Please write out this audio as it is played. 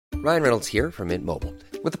Ryan Reynolds here from Mint Mobile.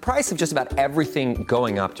 With the price of just about everything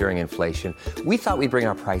going up during inflation, we thought we'd bring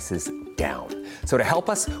our prices down. So to help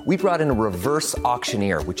us, we brought in a reverse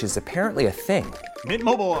auctioneer, which is apparently a thing. Mint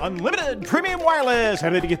Mobile Unlimited Premium Wireless.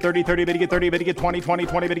 How to get 30, 30, bit to get 30, bit to get 20, 20,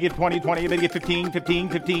 20, bit to get 20, 20, bit to get 15, 15,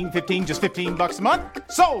 15, 15, just $15 a month?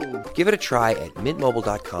 Sold! Give it a try at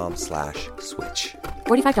mintmobile.com/switch.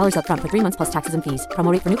 $45 up front for 3 months plus taxes and fees.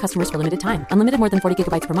 Promo rate for new customers for limited time. Unlimited more than 40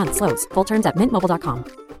 gigabytes per month. Slows full terms at mintmobile.com.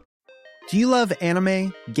 Do you love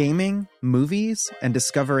anime, gaming, movies, and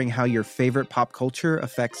discovering how your favorite pop culture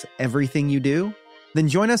affects everything you do? Then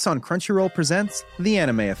join us on Crunchyroll Presents The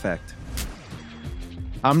Anime Effect.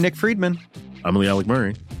 I'm Nick Friedman. I'm Lee Alec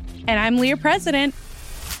Murray. And I'm Leah President.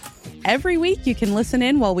 Every week you can listen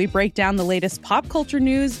in while we break down the latest pop culture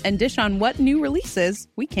news and dish on what new releases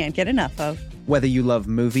we can't get enough of. Whether you love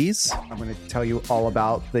movies, I'm going to tell you all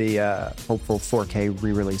about the hopeful 4K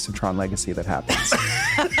re-release of Tron Legacy that happens.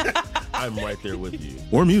 I'm right there with you.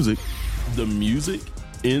 Or music. The music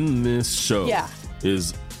in this show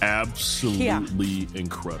is absolutely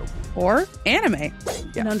incredible. Or anime.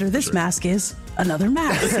 And under this mask is another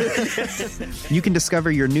mask. you can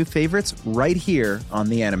discover your new favorites right here on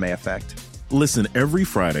The Anime Effect. Listen every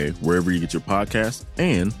Friday wherever you get your podcasts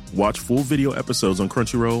and watch full video episodes on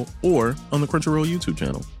Crunchyroll or on the Crunchyroll YouTube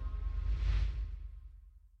channel.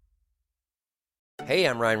 Hey,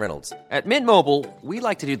 I'm Ryan Reynolds. At Mint Mobile, we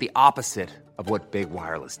like to do the opposite of what Big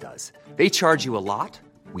Wireless does. They charge you a lot,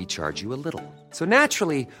 we charge you a little. So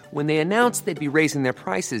naturally, when they announced they'd be raising their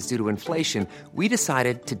prices due to inflation, we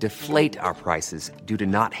decided to deflate our prices due to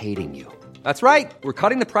not hating you. That's right. We're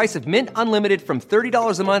cutting the price of Mint Unlimited from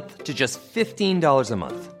 $30 a month to just $15 a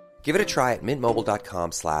month. Give it a try at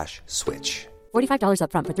mintmobile.com/switch. $45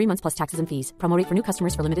 up front for 3 months plus taxes and fees. Promo rate for new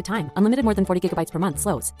customers for limited time. Unlimited more than 40 gigabytes per month.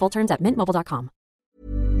 Slows full terms at mintmobile.com.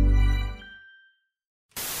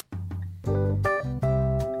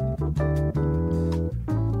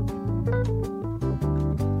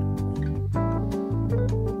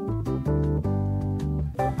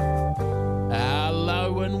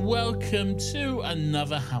 Welcome to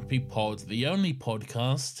another Happy Pod, the only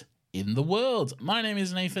podcast in the world. My name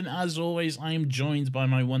is Nathan. As always, I am joined by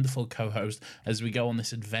my wonderful co-host as we go on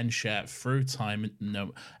this adventure through time.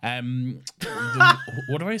 No,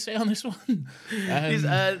 what do I say on this one? He's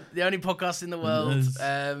the only podcast in the world.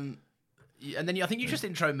 And then I think you just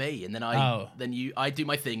intro me, and then I do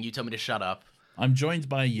my thing. You tell me to shut up. I'm joined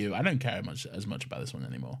by you. I don't care as much about this one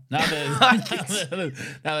anymore. Now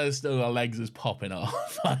that still got legs is popping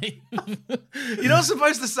off. You're not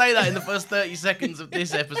supposed to say that in the first 30 seconds of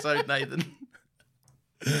this episode, Nathan.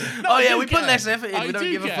 We put less effort in. We don't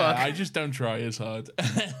give a fuck. I just don't try as hard.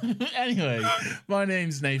 Anyway, my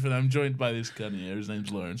name's Nathan. I'm joined by this gun here. His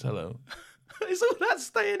name's Lawrence. Hello. Is all that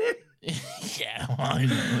staying in? Yeah, I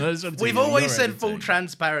know. We've always said full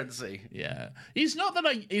transparency. Yeah, it's not that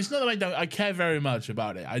I don't. I care very much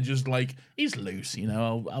about it. I just like he's loose, you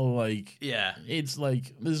know. I'll like. Yeah, it's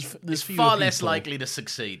like there's far less likely to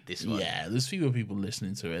succeed this one. Yeah, there's fewer people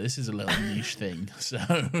listening to it. This is a little niche thing, so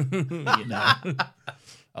you know,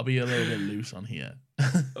 I'll be a little bit loose on here.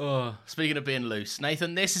 Speaking of being loose,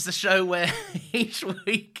 Nathan, this is the show where each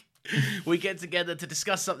week we get together to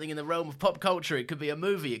discuss something in the realm of pop culture. It could be a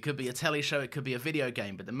movie, it could be a telly show, it could be a video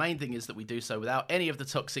game, but the main thing is that we do so without any of the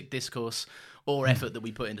toxic discourse or effort that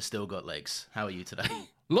we put into Still Got Legs. How are you today?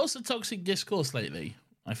 Lots of toxic discourse lately,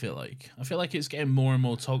 I feel like it's getting more and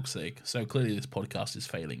more toxic, so clearly this podcast is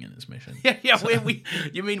failing in its mission. Yeah, so.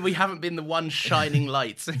 You mean we haven't been the one shining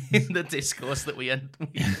light in the discourse that we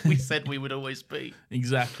said we would always be?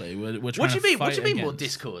 Exactly. We're what do you mean? What do you mean more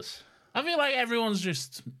discourse? I feel like everyone's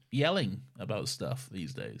just yelling about stuff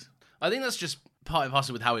these days. I think that's just part and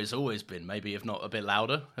parcel with how it's always been, maybe if not a bit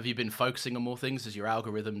louder. Have you been focusing on more things? Is your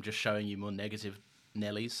algorithm just showing you more negative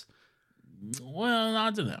Nellies? Well,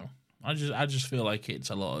 I don't know. I just feel like it's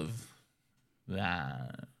a lot of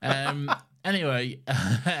that. Anyway,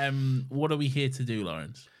 what are we here to do,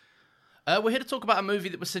 Lawrence? We're here to talk about a movie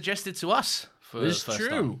that was suggested to us. It's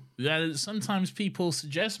true. Yeah, sometimes people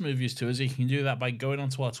suggest movies to us. You can do that by going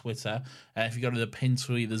onto our Twitter. If you go to the pinned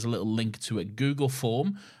tweet, there's a little link to a Google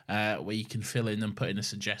form where you can fill in and put in a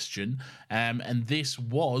suggestion. And this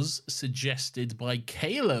was suggested by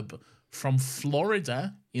Caleb from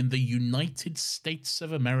Florida in the United States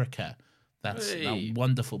of America. That's a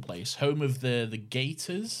wonderful place, home of the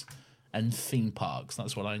Gators and theme parks.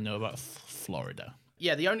 That's what I know about Florida.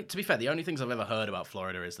 Yeah, the only things I've ever heard about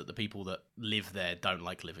Florida is that the people that live there don't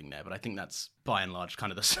like living there. But I think that's by and large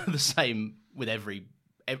kind of the same with every.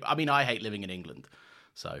 I mean, I hate living in England,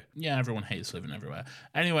 So yeah, everyone hates living everywhere.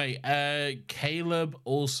 Anyway, Caleb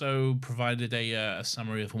also provided a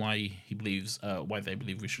summary of why they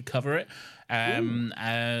believe we should cover it.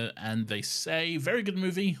 And they say, very good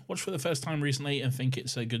movie, watched for the first time recently, and think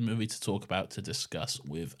it's a good movie to talk about, to discuss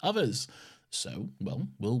with others. So, well,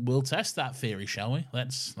 we'll test that theory, shall we?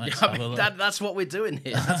 Let's have a look. That's what we're doing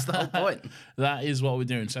here. That's the whole point. That is what we're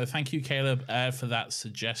doing. So thank you, Caleb, for that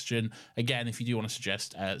suggestion. Again, if you do want to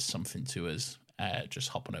suggest something to us, just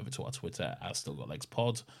hop on over to our Twitter at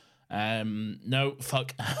StillGotLegsPod. No,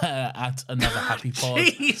 fuck, at Another Happy Pod.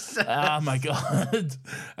 Jesus. Oh my god.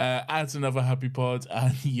 At Another Happy Pod,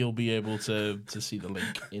 and you'll be able to see the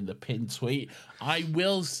link in the pinned tweet. I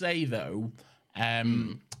will say, though,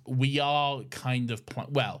 we are kind of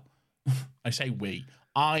I say we.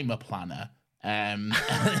 I'm a planner, and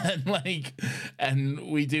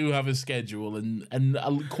we do have a schedule, and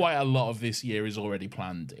quite a lot of this year is already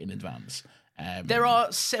planned in advance. There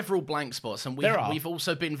are several blank spots, and we've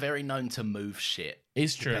also been very known to move shit.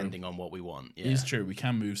 It's true, depending on what we want. Yeah. It's true. We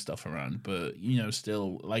can move stuff around, but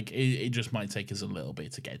still, it just might take us a little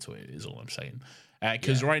bit to get to it. Is all I'm saying.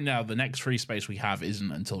 Because right now, the next free space we have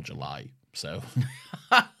isn't until July. So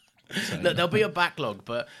there'll be a backlog,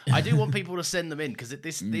 but I do want people to send them in, because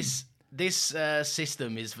this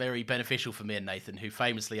system is very beneficial for me and Nathan, who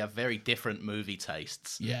famously have very different movie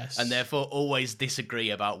tastes. Yes. And therefore always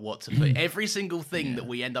disagree about what to put. Every single thing that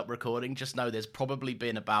we end up recording, just know there's probably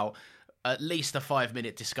been about at least a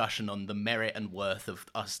 5-minute discussion on the merit and worth of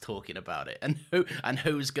us talking about it, and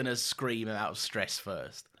who's going to scream out of stress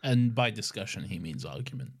first. And by discussion, he means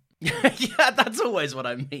argument. Yeah, that's always what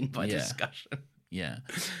I mean by discussion. Yeah.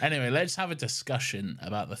 Anyway, let's have a discussion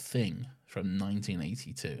about The Thing from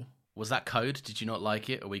 1982. Was that code? Did you not like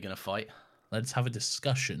it? Are we going to fight? Let's have a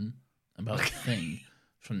discussion about The Thing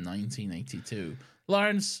from 1982.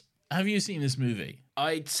 Lawrence, have you seen this movie?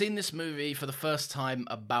 I'd seen this movie for the first time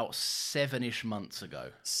about 7-ish months ago.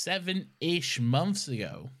 7-ish months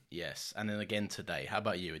ago? Yes, and then again today. How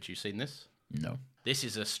about you? Had you seen this? No. This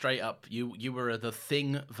is a straight up, you were The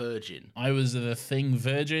Thing virgin. I was The Thing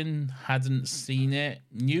virgin, hadn't seen it,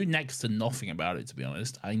 knew next to nothing about it, to be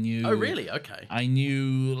honest. I knew... Oh, really? Okay. I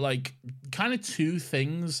knew, kind of two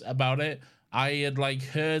things about it. I had,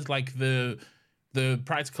 heard, the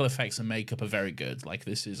practical effects and makeup are very good.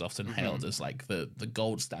 This is often hailed as, the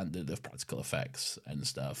gold standard of practical effects and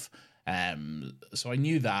stuff. So I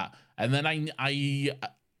knew that. And then I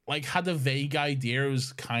had a vague idea it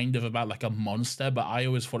was kind of about a monster, but I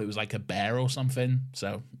always thought it was a bear or something.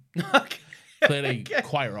 So clearly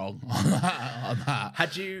quite wrong on that.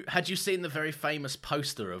 Had you seen the very famous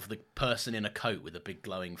poster of the person in a coat with a big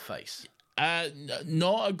glowing face?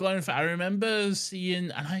 Not a glowing face. I remember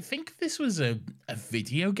seeing, and I think this was a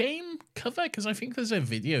video game cover, because I think there's a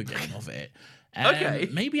video game of it. Okay.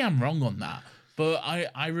 Maybe I'm wrong on that, but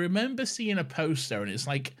I remember seeing a poster, and it's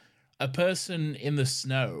a person in the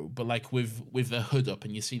snow, but with the hood up,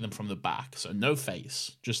 and you see them from the back. So no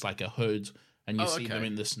face, just a hood, and you see them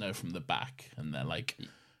in the snow from the back, and they're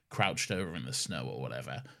crouched over in the snow or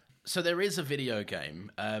whatever. So there is a video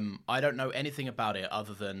game. I don't know anything about it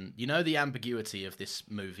other than, the ambiguity of this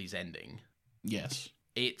movie's ending. Yes.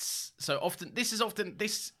 This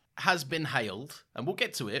has been hailed, and we'll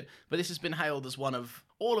get to it, but this has been hailed as one of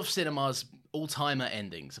all of cinema's all-timer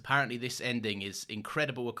endings. Apparently this ending is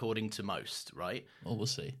incredible according to most, right? Well, we'll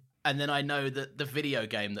see. And then I know that the video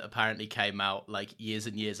game that apparently came out years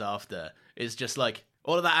and years after is just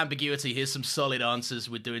all of that ambiguity, here's some solid answers,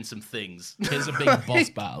 we're doing some things. Here's a big boss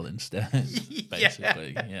battle instead,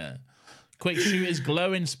 basically. Yeah. Quick, shoot his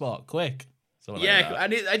glowing spot, quick.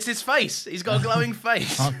 And it's his face. He's got a glowing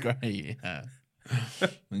face. Oh, great, yeah.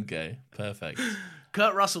 Okay, perfect.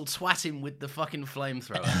 Kurt Russell twat him with the fucking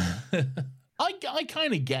flamethrower. I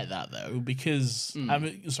kind of get that, though, because...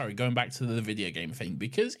 going back to the video game thing,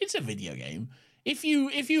 because it's a video game. If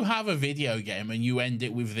you have a video game and you end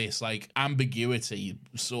it with this ambiguity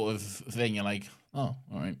sort of thing, you're oh,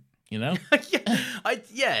 all right,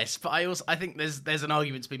 Yes, but I think there's an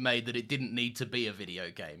argument to be made that it didn't need to be a video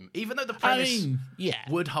game, even though the premise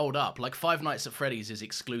would hold up. Five Nights at Freddy's is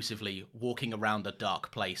exclusively walking around a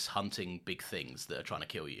dark place hunting big things that are trying to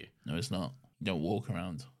kill you. No, it's not. You don't walk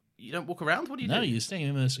around. You don't walk around? What do you do? No, you're staying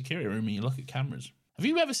in the security room and you look at cameras. Have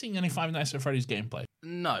you ever seen any Five Nights at Freddy's gameplay?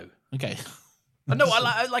 No. Okay. No,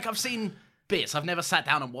 I've seen bits. I've never sat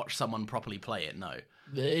down and watched someone properly play it. No.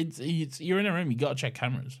 It's you're in a room. You got to check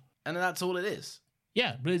cameras. And that's all it is.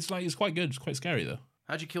 Yeah, but it's quite good. It's quite scary though.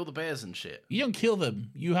 How'd you kill the bears and shit? You don't kill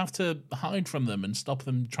them. You have to hide from them and stop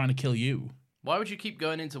them trying to kill you. Why would you keep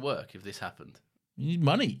going into work if this happened? You need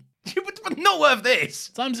money. But not worth this.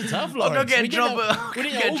 Times are tough, I'm Lawrence. not getting a job at up in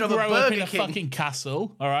Burger a King. fucking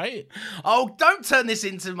castle, all right? Oh, don't turn this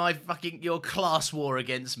into your class war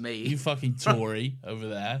against me. You fucking Tory over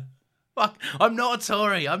there. Fuck, I'm not a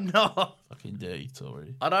Tory. I'm not. Fucking dirty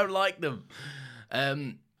Tory. I don't like them.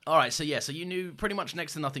 All right, so you knew pretty much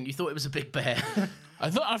next to nothing. You thought it was a big bear. I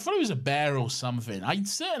thought it was a bear or something. I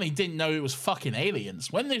certainly didn't know it was fucking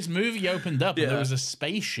aliens. When this movie opened up and there was a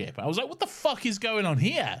spaceship, I was like, what the fuck is going on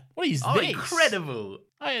here? What is this? Incredible.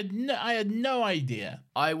 I had no idea.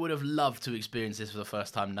 I would have loved to experience this for the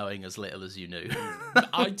first time knowing as little as you knew.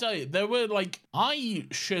 I tell you, there were I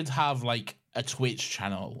should have a Twitch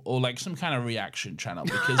channel or some kind of reaction channel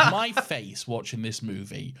because my face watching this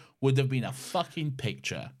movie would have been a fucking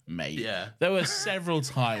picture, mate. Yeah. There were several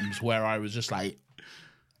times where I was just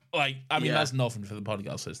that's nothing for the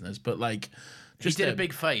podcast listeners, but just a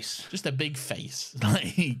big face. Just a big face.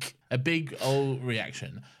 A big old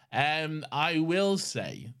reaction. I will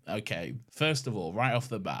say, okay, first of all, right off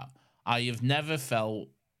the bat, I have never felt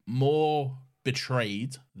more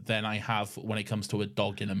betrayed than I have when it comes to a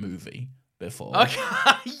dog in a movie before. Okay,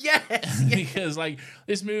 yes. Because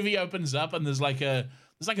this movie opens up and there's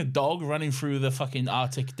a dog running through the fucking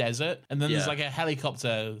Arctic desert, and then there's a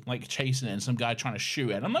helicopter chasing it and some guy trying to shoot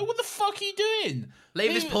it. And I'm like, what the fuck are you doing?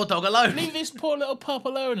 Leave this poor dog alone. Leave this poor little pup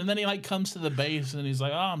alone. And then he comes to the base and he's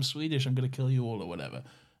like, oh, I'm Swedish, I'm gonna kill you all or whatever.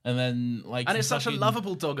 And then and it's such a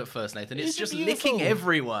lovable dog at first, Nathan. It's just licking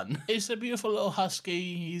everyone. It's a beautiful little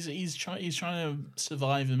husky. He's trying to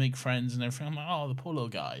survive and make friends and everything. I'm like, oh, the poor little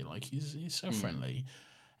guy. He's so friendly.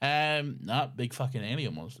 Big fucking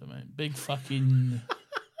alien monster, man. Big fucking.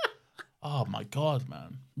 Oh my god,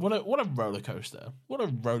 man! What a roller coaster! What a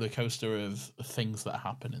roller coaster of things that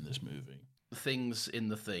happen in this movie. Things in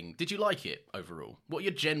the thing. Did you like it overall? What are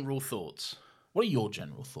your general thoughts? What are your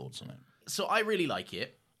general thoughts on it? So I really like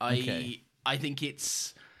it. I think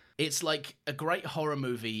it's like a great horror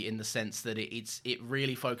movie in the sense that it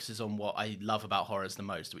really focuses on what I love about horrors the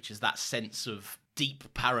most, which is that sense of deep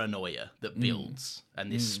paranoia that builds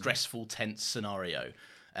and this stressful, tense scenario.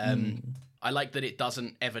 I like that it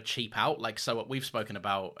doesn't ever cheap out. So what we've spoken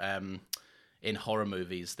about in horror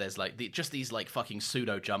movies, there's just these fucking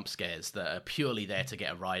pseudo jump scares that are purely there to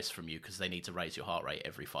get a rise from you because they need to raise your heart rate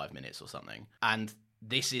every 5 minutes or something. And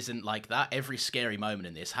this isn't like that. Every scary moment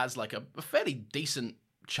in this has a fairly decent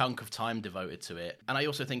chunk of time devoted to it. And I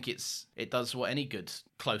also think it does what any good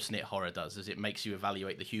close-knit horror does, is it makes you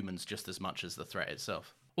evaluate the humans just as much as the threat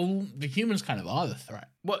itself. Well, the humans kind of are the threat.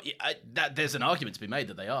 Well, there's an argument to be made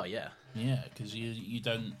that they are, yeah. Yeah, because you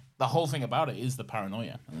don't... The whole thing about it is the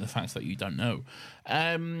paranoia and the fact that you don't know.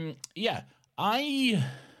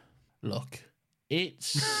 Look,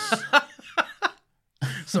 it's...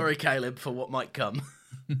 Sorry, Caleb, for what might come.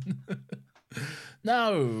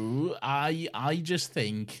 No, I just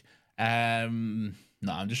think...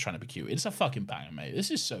 No, I'm just trying to be cute. It's a fucking banger, mate. This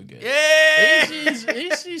is so good. Yeah!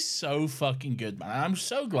 This is so fucking good, man. I'm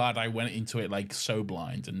so glad I went into it so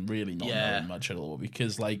blind and really not knowing much at all,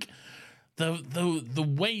 because the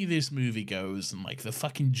way this movie goes and the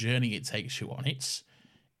fucking journey it takes you on,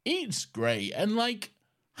 it's great. And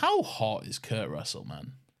how hot is Kurt Russell,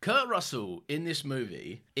 man? Kurt Russell in this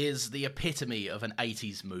movie is the epitome of an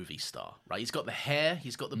 80s movie star, right? He's got the hair,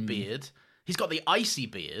 he's got the beard. He's got the icy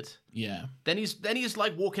beard. Yeah. Then he's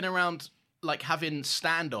walking around having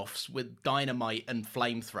standoffs with dynamite and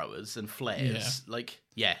flamethrowers and flares.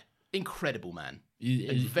 Yeah. Incredible, man.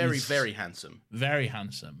 He's very, very handsome. Very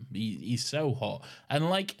handsome. He's so hot.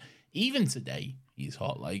 And even today, he's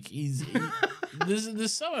hot.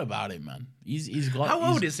 There's something about him, man. He's got. How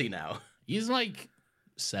old is he now? He's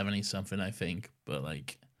 70 something, I think. But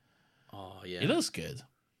oh yeah, he looks good.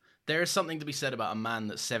 There is something to be said about a man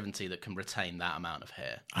that's 70 that can retain that amount of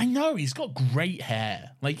hair. I know, he's got great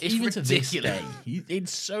hair. It's even ridiculous. To this day,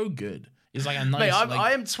 it's so good. It's a nice... Mate,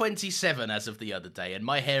 I am 27 as of the other day, and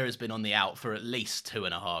my hair has been on the out for at least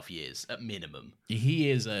 2.5 years, at minimum. He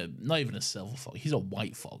is not even a silver fox. He's a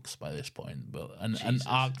white fox by this point, but an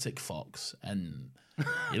Arctic fox, and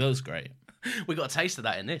he looks great. We got a taste of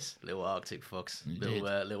that in this little Arctic fox,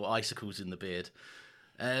 little icicles in the beard.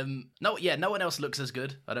 No one else looks as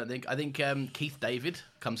good, I don't think. I think Keith David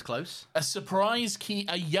comes close. A surprise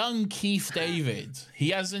a young Keith David. He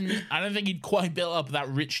hasn't... I don't think he'd quite built up that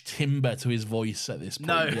rich timbre to his voice at this point.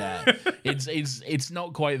 No. Yeah. It's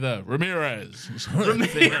not quite the Ramirez.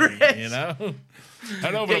 Ramirez! You know?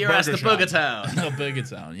 Get your ass to Burger Town. Burger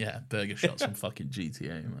Town, yeah. Burger shots from fucking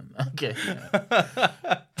GTA, man. Okay.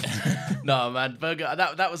 Yeah. No, man, Burger.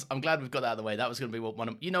 That was. I'm glad we've got that out of the way. That was going to be one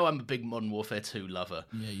of. I'm a big Modern Warfare 2 lover.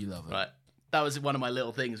 Yeah, you love it, right? That was one of my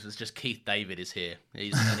little things. Was just Keith David is here.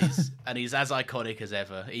 He's as iconic as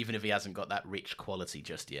ever, even if he hasn't got that rich quality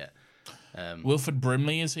just yet. Wilford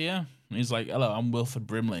Brimley is here. He's like, "Hello, I'm Wilford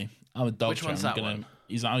Brimley. I'm a doctor. Which one's that one?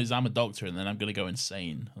 I'm a doctor, and then I'm gonna go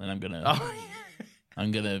insane, and then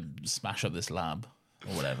I'm gonna smash up this lab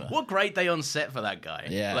or whatever." What great day on set for that guy.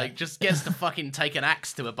 Yeah. Like, just gets to fucking take an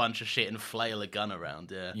axe to a bunch of shit and flail a gun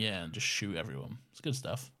around. Yeah. Yeah, and just shoot everyone. It's good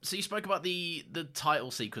stuff. So you spoke about the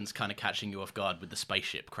title sequence kind of catching you off guard with the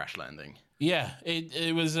spaceship crash landing. Yeah,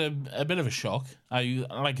 it was a bit of a shock.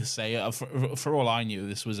 Like I say, for all I knew,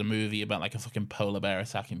 this was a movie about like a fucking polar bear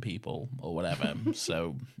attacking people or whatever.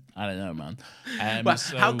 So I don't know, man.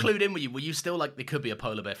 How clued in were you? Were you still like, there could be a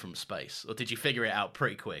polar bear from space, or did you figure it out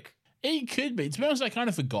pretty quick? It could be. To be honest, I kind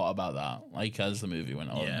of forgot about that. Like as the movie went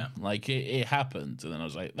on, Yeah. Like it happened, and then I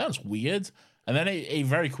was like, "That's weird." And then it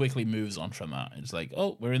very quickly moves on from that. It's like,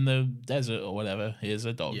 "Oh, we're in the desert or whatever. Here's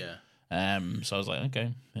a dog." Yeah. So I was like,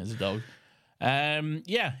 "Okay, here's a dog."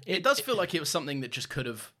 Yeah. It does feel like it was something that just could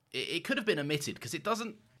have been omitted, because it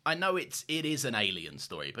doesn't. I know it is an alien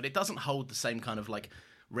story, but it doesn't hold the same kind of like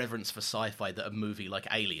reverence for sci-fi that a movie like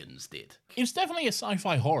Aliens did. It's definitely a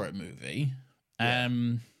sci-fi horror movie. Yeah.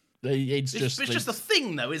 It's just a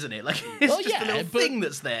thing, though, isn't it? Like, it's just a little thing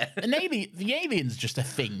that's there. The alien's just a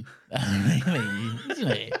thing, really, isn't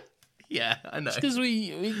it? Yeah, I know.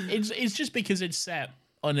 It's just because it's set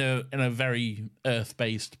in a very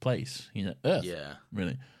Earth-based place, Earth. Yeah,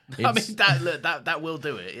 really. I mean, that will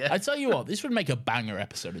do it. Yeah. I tell you what, this would make a banger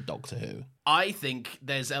episode of Doctor Who. I think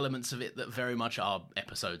there's elements of it that very much are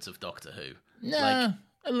episodes of Doctor Who. No,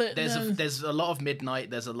 there's a lot of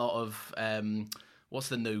Midnight. There's a lot of what's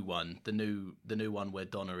the new one? The new one where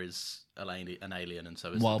Donna is an alien, and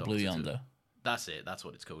so is Wild Blue Yonder. That's it. That's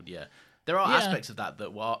what it's called. Yeah, there are aspects of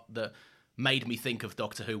that made me think of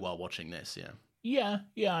Doctor Who while watching this. Yeah.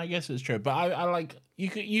 Yeah. I guess it's true. But I like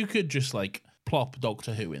you could just like plop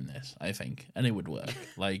Doctor Who in this, I think, and it would work.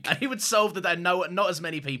 Like, and he would solve that. Not as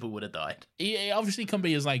many people would have died. It obviously can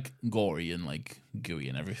be as like gory and like gooey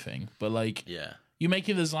and everything, but like, yeah, you make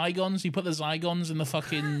it the Zygons. You put the Zygons in the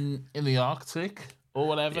fucking in the Arctic or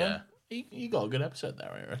whatever. Yeah. You got a good episode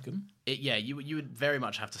there, I reckon. You would very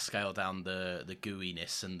much have to scale down the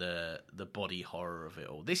gooiness and the body horror of it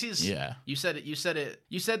all. This is You said it. You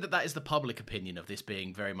said that is the public opinion of this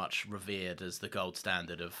being very much revered as the gold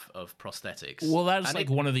standard of prosthetics. Well, that's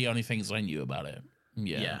one of the only things I knew about it.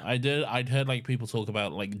 Yeah. I'd heard like people talk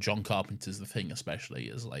about like John Carpenter's The Thing,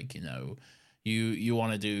 especially as like you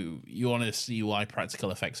want to see why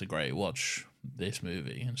practical effects are great. Watch this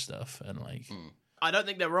movie and stuff, and like. I don't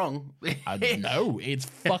think they're wrong. No, it's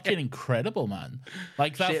fucking incredible, man.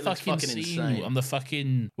 Like that fucking scene insane. On the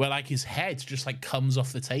fucking where like his head just like comes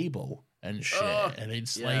off the table and shit, and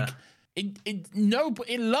it's like but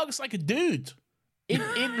it looks like a dude.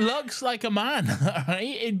 It looks like a man,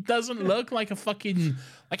 right? It doesn't look like a fucking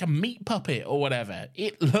like a meat puppet or whatever.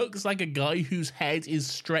 It looks like a guy whose head is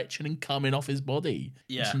stretching and coming off his body.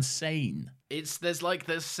 Yeah. It's insane. There's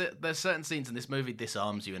certain scenes in this movie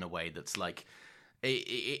disarms you in a way that's like.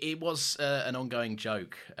 It was an ongoing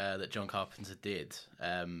joke that John Carpenter did,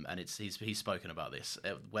 and he's spoken about this,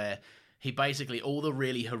 where he basically, all the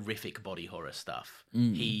really horrific body horror stuff,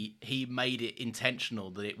 he made it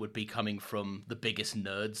intentional that it would be coming from the biggest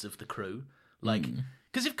nerds of the crew. Like,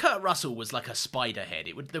 because if Kurt Russell was like a spider head,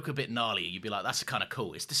 it would look a bit gnarly. You'd be like, that's kind of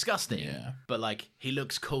cool. It's disgusting. Yeah. But like, he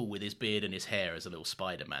looks cool with his beard and his hair as a little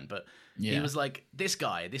Spider-Man. But he was like, this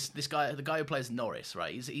guy, the guy who plays Norris,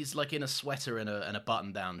 right? He's like in a sweater and a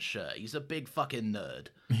button-down shirt. He's a big fucking nerd.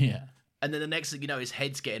 Yeah. And then the next thing you know, his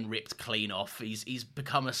head's getting ripped clean off. He's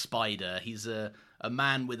become a spider. He's a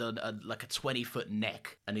man with a 20-foot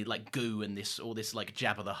neck, and he like goo and all this like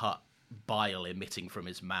Jabba the Hutt bile emitting from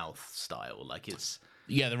his mouth style. Like it's.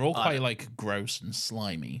 Yeah, they're all quite like gross and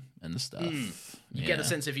slimy and stuff. You get a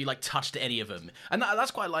sense if you like touched any of them, and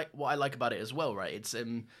that's quite like what I like about it as well, right?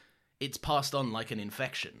 It's passed on like an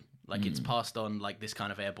infection, like it's passed on like this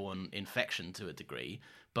kind of airborne infection to a degree.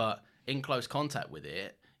 But in close contact with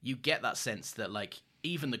it, you get that sense that like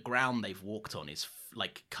even the ground they've walked on is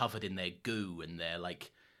like covered in their goo, and they're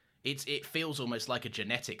like. It feels almost like a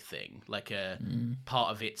genetic thing, like a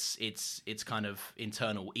part of its kind of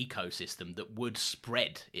internal ecosystem that would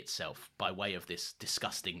spread itself by way of this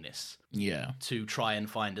disgustingness. Yeah. To try and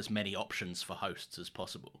find as many options for hosts as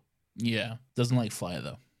possible. Yeah. Doesn't like fire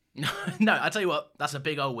though. No, I tell you what, that's a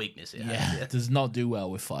big old weakness. It does not do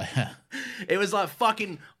well with fire. It was like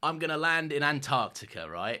fucking, I'm going to land in Antarctica,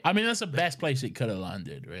 right? I mean, that's the best place it could have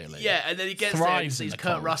landed, really. Yeah, and then he gets there and sees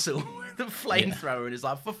Kurt Russell with the flamethrower and is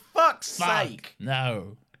like, for fuck's sake.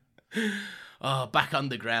 No. back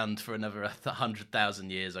underground for another 100,000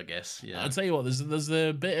 years, I guess. Yeah. I'll tell you what, there's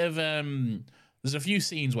a bit of there's a few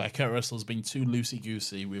scenes where Kurt Russell's been too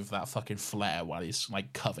loosey-goosey with that fucking flare while he's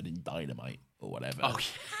like covered in dynamite or whatever. Oh, yeah.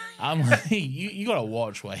 I'm like, you gotta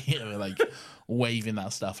watch where you're like waving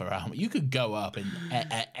that stuff around. You could go up in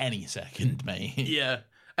at any second, mate. Yeah.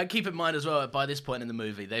 And keep in mind as well, by this point in the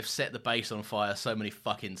movie, they've set the base on fire so many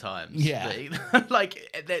fucking times. Yeah.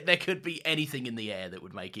 Like, there could be anything in the air that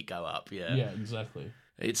would make it go up. Yeah. Yeah, exactly.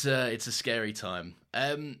 It's a scary time.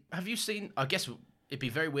 Have you seen, I guess it'd be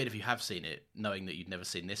very weird if you have seen it, knowing that you'd never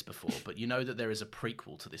seen this before, but you know that there is a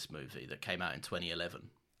prequel to this movie that came out in 2011.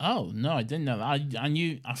 Oh, no, I didn't know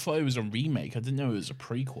that. I thought it was a remake. I didn't know it was a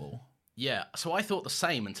prequel. Yeah, so I thought the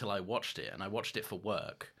same until I watched it, and I watched it for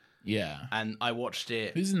work. Yeah. And I watched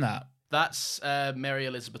it... Who's in that? That's Mary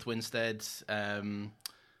Elizabeth Winstead,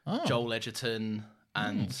 Joel Edgerton,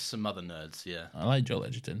 and some other nerds, yeah. I like Joel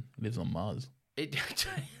Edgerton. He lives on Mars. I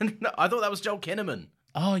thought that was Joel Kinnaman.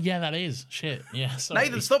 Oh, yeah, that is. Shit. Yeah, sorry.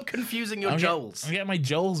 Nathan, stop confusing your Joels. I'm getting my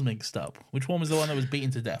Joels mixed up. Which one was the one that was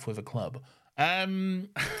beaten to death with a club?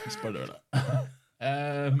 Spoiler alert.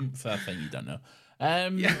 For that thing you don't know.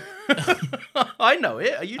 Yeah. I know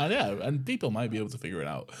it. Are you? I know, and people might be able to figure it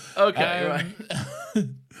out. Okay, right.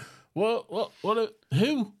 What?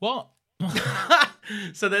 Who? What?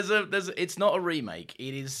 So there's it's not a remake.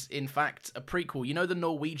 It is in fact a prequel. You know the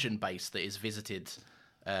Norwegian base that is visited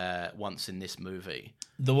once in this movie.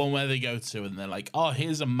 The one where they go to and they're like, "Oh,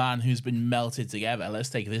 here's a man who's been melted together. Let's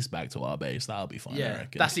take this back to our base. That'll be fun." Yeah, I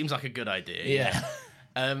reckon. that seems like a good idea. Yeah.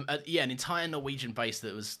 An entire Norwegian base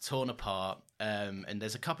that was torn apart. And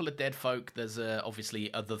there's a couple of dead folk. There's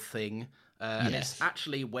obviously the thing. And it's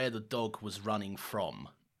actually where the dog was running from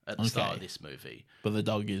at the start of this movie. But the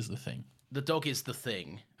dog is the thing. The dog is the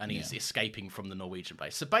thing, and he's escaping from the Norwegian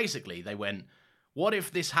base. So basically, they went, "What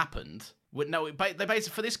if this happened?" No, they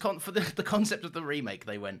basically for the concept of the remake,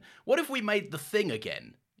 they went, "What if we made the thing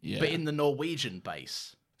again, but in the Norwegian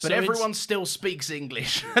base?" But so everyone still speaks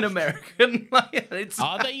English and American.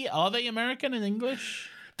 Are they American and English?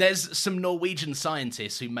 There's some Norwegian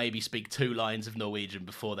scientists who maybe speak 2 lines of Norwegian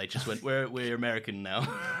before they just went, we're American now.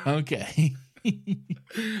 Okay.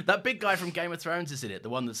 That big guy from Game of Thrones is in it. The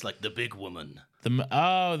one that's like the big woman.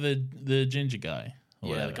 The ginger guy.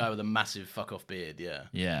 Yeah, the guy with a massive fuck off beard. Yeah.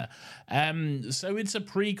 Yeah. So it's a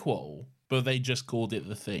prequel, but they just called it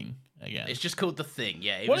The Thing again. It's just called The Thing.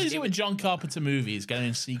 Yeah. What is it with John Carpenter movies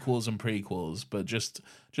getting sequels and prequels, but just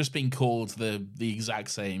being called the exact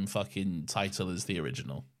same fucking title as the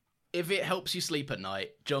original? If it helps you sleep at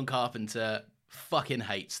night, John Carpenter fucking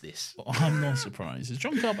hates this. Well, I'm not surprised. Is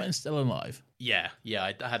John Carpenter still alive? Yeah.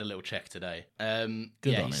 I had a little check today.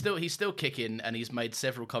 He's still kicking, and he's made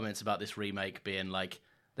several comments about this remake, being like,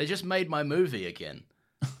 "They just made my movie again,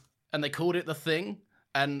 and they called it The Thing,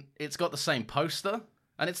 and it's got the same poster,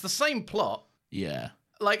 and it's the same plot." Yeah.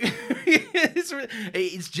 Like,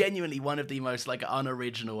 it's genuinely one of the most like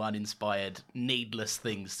unoriginal, uninspired, needless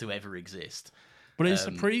things to ever exist. But it's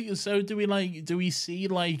so do we see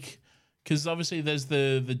like, because obviously there's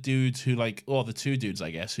the dudes who like, or the 2 dudes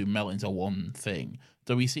I guess who melt into one thing.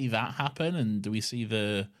 Do we see that happen, and do we see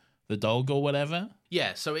the dog or whatever?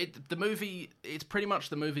 Yeah. So it's pretty much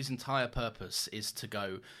the movie's entire purpose is to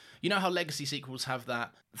go. You know how legacy sequels have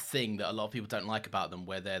that thing that a lot of people don't like about them,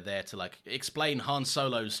 where they're there to like explain Han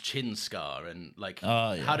Solo's chin scar and like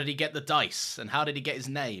how did he get the dice and how did he get his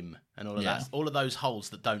name and all of that, all of those holes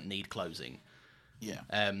that don't need closing. Yeah.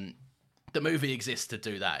 The movie exists to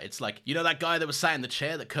do that. It's like, you know that guy that was sat in the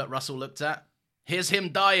chair that Kurt Russell looked at? Here's him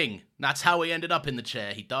dying. That's how he ended up in the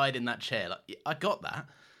chair. He died in that chair. Like, I got that.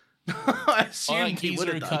 I assumed he would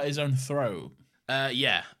have cut his own throat.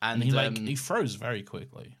 Yeah, and he froze very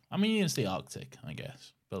quickly. I mean, it's the Arctic, I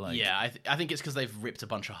guess. But like, yeah, I think it's because they've ripped a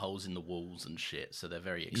bunch of holes in the walls and shit, so they're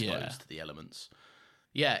very exposed to the elements.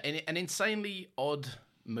 Yeah, and an insanely odd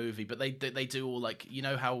movie, but they do all like, you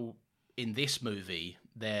know how in this movie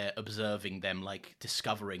they're observing them like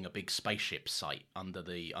discovering a big spaceship site under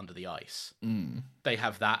the ice. They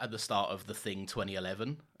have that at the start of The Thing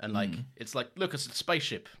 2011, and like it's like, look, it's a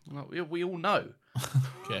spaceship. We all know.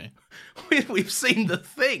 Okay, we've seen The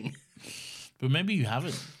Thing, but maybe you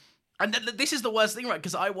haven't. And this is the worst thing, right?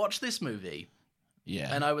 Because I watched this movie. Yeah.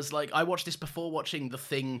 And I was like, I watched this before watching The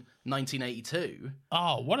Thing 1982.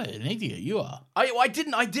 Oh, what an idiot you are. I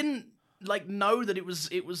didn't like know that it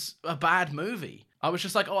was a bad movie. I was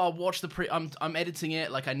just like, oh, I'll watch I'm editing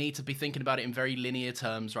it, like I need to be thinking about it in very linear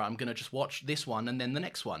terms, right? I'm going to just watch this one and then the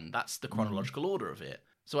next one. That's the chronological order of it.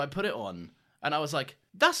 So I put it on and I was like,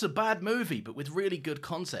 that's a bad movie, but with really good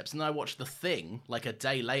concepts. And then I watched The Thing like a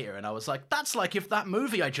day later, and I was like, that's like if that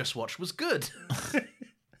movie I just watched was good.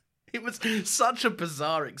 It was such a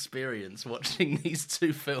bizarre experience watching these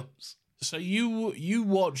two films. So you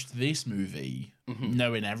watched this movie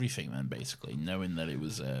knowing everything then, basically, knowing that it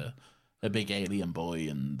was a big alien boy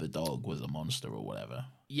and the dog was a monster or whatever.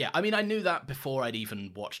 Yeah, I mean, I knew that before I'd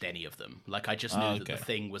even watched any of them. Like, I just knew that The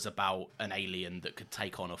Thing was about an alien that could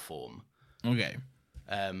take on a form. Okay.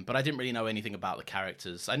 But I didn't really know anything about the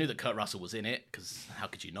characters. I knew that Kurt Russell was in it, because how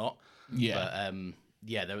could you not? Yeah.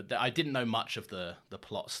 But, I didn't know much of the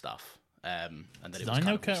plot stuff. And that Did I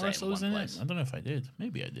know Kurt Russell was in it? I don't know if I did.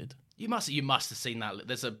 Maybe I did. You must have seen that.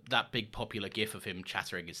 There's that big popular gif of him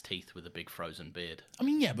chattering his teeth with a big frozen beard. I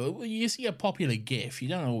mean, yeah, but you see a popular gif, you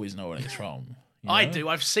don't always know what it's from. You know? I do.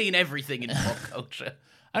 I've seen everything in pop culture.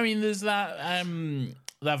 I mean, there's that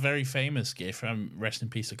very famous gif, rest in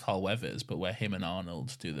peace to Carl Weathers, but where him and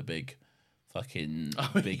Arnold do the big fucking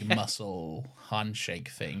muscle handshake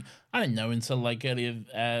thing. I didn't know until like earlier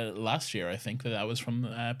last year, I think, that was from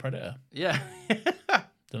Predator. Yeah.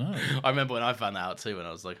 Don't know. I remember when I found that out too, and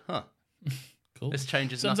I was like, huh. Cool. This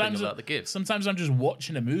changes nothing about the GIF. Sometimes I'm just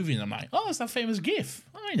watching a movie and I'm like, oh, it's that famous GIF.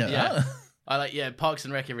 I know that. I like, Parks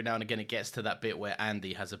and Rec, every now and again it gets to that bit where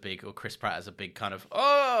Andy has a big, or Chris Pratt has a big kind of,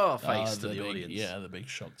 face to the audience. Yeah, the big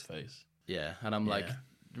shocked face. Yeah, and I'm like,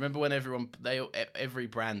 remember when every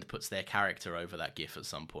brand puts their character over that GIF at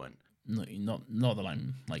some point? No, not that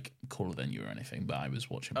I'm like cooler than you or anything, but I was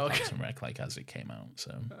watching Parks and Rec like as it came out.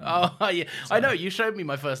 So yeah, so. I know you showed me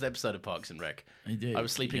my first episode of Parks and Rec. I did. I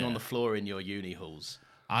was sleeping on the floor in your uni halls.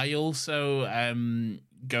 I also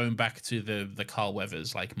going back to the Carl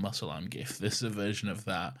Weathers like muscle arm GIF. There's a version of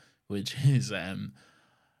that which is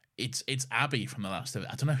it's Abby from The Last of Us.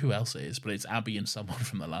 I don't know who else it is, but it's Abby and someone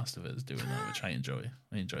from The Last of Us doing that, which I enjoy.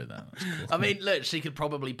 I enjoy that. That's cool. I mean, look, she could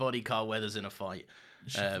probably body Carl Weathers in a fight.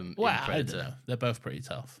 Well, I don't know. They're both pretty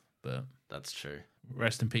tough, but that's true.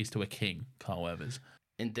 Rest in peace to a king, Carl Weathers.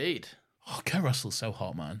 Indeed. Oh, Kurt Russell's so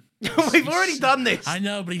hot, man. We've already done this. I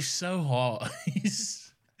know, but he's so hot.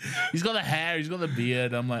 He's got the hair, he's got the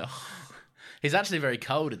beard. I'm like, he's actually very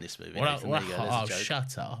cold in this movie.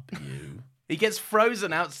 Shut up, you. He gets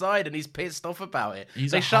frozen outside and he's pissed off about it.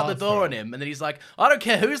 They shut the door on him and then he's like, I don't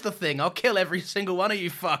care who's the thing. I'll kill every single one of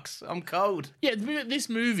you fucks. I'm cold. Yeah, this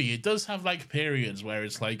movie, it does have like periods where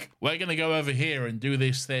it's like, we're going to go over here and do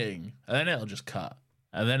this thing. And then it'll just cut.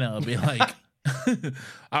 And then it'll be like,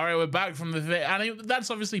 all right, we're back from the thing. And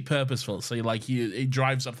that's obviously purposeful. So like it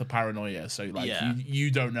drives up the paranoia. So like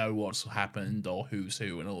you don't know what's happened or who's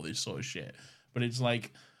who and all this sort of shit. But it's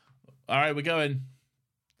like, all right, we're going.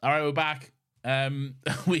 All right, we're back.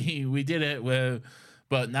 We did it.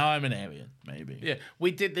 But now I'm an alien, maybe. Yeah,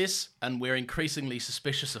 we did this, and we're increasingly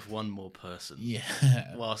suspicious of one more person. Yeah,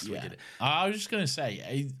 whilst we did it. I was just gonna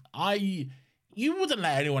say, you wouldn't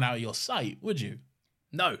let anyone out of your sight, would you?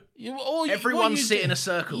 No. Everyone sit in a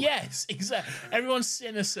circle. Yes, exactly. Everyone sit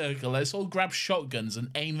in a circle. Let's all grab shotguns and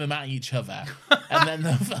aim them at each other. And then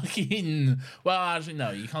the fucking... Well, actually,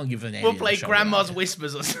 no, you can't give an alien We'll play Grandma's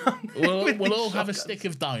Whispers or something. We'll all have a stick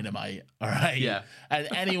of dynamite, all right? Yeah. And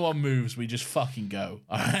anyone moves, we just fucking go,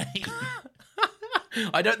 all right?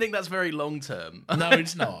 I don't think that's very long term. No,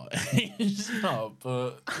 it's not. It's not,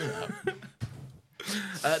 but, you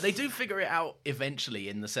know. They do figure it out eventually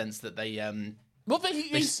in the sense that they... Well,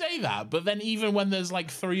 they say that, but then even when there's like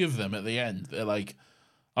 3 of them at the end, they're like,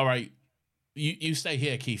 all right, you stay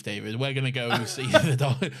here, Keith David. We're going to go see the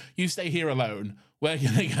doctor. You stay here alone. We're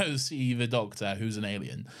going to go see the doctor, who's an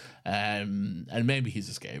alien. And maybe he's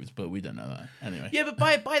escaped, but we don't know that. Anyway. Yeah,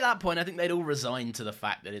 but by that point, I think they'd all resigned to the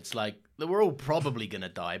fact that it's like, that we're all probably going to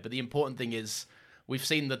die. But the important thing is, we've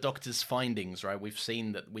seen the doctor's findings, right? We've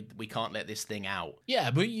seen that we can't let this thing out. Yeah,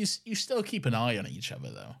 but you still keep an eye on each other,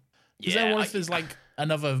 though. Because then what if there's like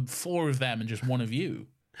another 4 of them and just 1 of you?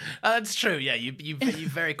 That's true, yeah. You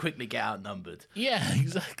very quickly get outnumbered. Yeah,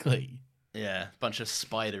 exactly. Yeah, a bunch of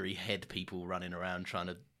spidery head people running around trying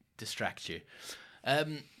to distract you.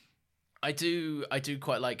 I do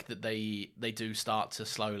quite like that they do start to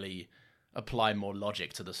slowly apply more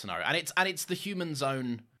logic to the scenario. And it's the human's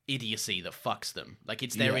own idiocy that fucks them. Like,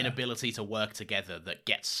 it's their inability to work together that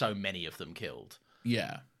gets so many of them killed.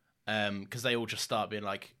 Yeah. Because they all just start being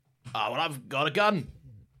like, oh, well, I've got a gun.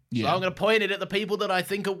 Yeah. So I'm going to point it at the people that I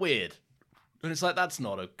think are weird. And it's like, that's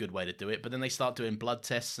not a good way to do it. But then they start doing blood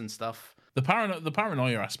tests and stuff. The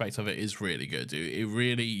paranoia aspect of it is really good, dude. It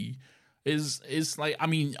really... is like, I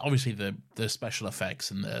mean, obviously the special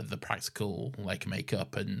effects and the practical like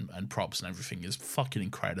makeup and props and everything is fucking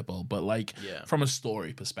incredible, but like from a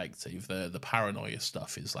story perspective, the paranoia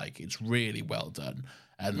stuff is like, it's really well done.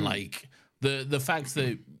 And like the fact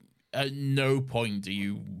that at no point do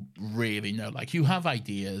you really know, like, you have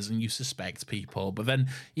ideas and you suspect people, but then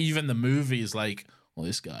even the movie is like, well,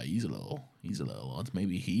 this guy, he's a little odd.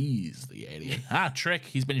 Maybe he's the alien. Trick.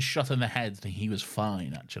 He's been shot in the head and he was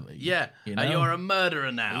fine, actually. Yeah, you know? And you're a murderer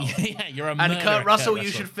now. Yeah, you're a murderer. And Kurt Russell, you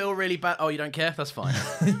should feel really bad. Oh, you don't care? That's fine.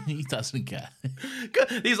 He doesn't care.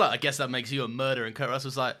 He's like, I guess that makes you a murderer. And Kurt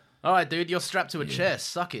Russell's like, all right, dude, you're strapped to a chair.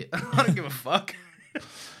 Suck it. I don't give a fuck.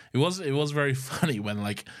 It was very funny when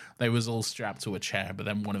like they was all strapped to a chair, but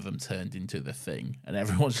then one of them turned into the thing, and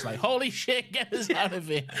everyone's just like, "Holy shit, get us out of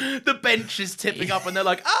here!" The bench is tipping up, and they're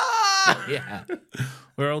like, "Ah!" Yeah,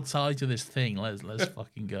 we're all tied to this thing. Let's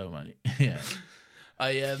fucking go, mate. Yeah.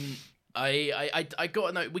 I got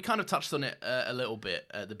a note. We kind of touched on it a little bit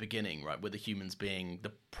at the beginning, right, with the humans being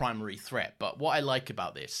the primary threat. But what I like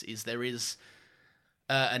about this is there is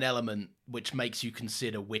an element which makes you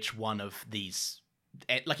consider which one of these.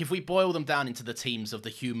 Like, if we boil them down into the teams of the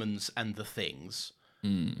humans and the things,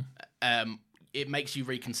 it makes you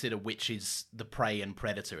reconsider which is the prey and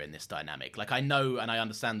predator in this dynamic. Like, I know and I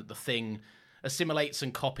understand that the thing assimilates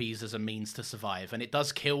and copies as a means to survive, and it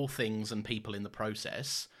does kill things and people in the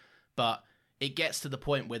process, but it gets to the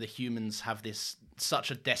point where the humans have such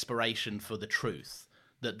a desperation for the truth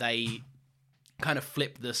that they kind of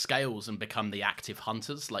flip the scales and become the active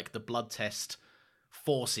hunters. Like, the blood test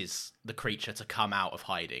forces the creature to come out of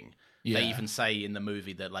hiding. They even say in the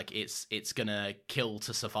movie that like it's gonna kill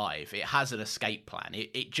to survive. It has an escape plan.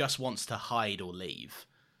 It just wants to hide or leave.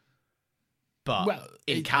 But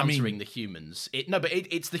encountering the humans,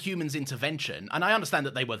 it's the humans' intervention. And I understand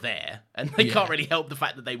that they were there, and they can't really help the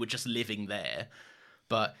fact that they were just living there.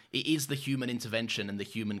 But it is the human intervention and the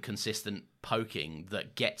human consistent poking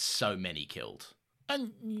that gets so many killed.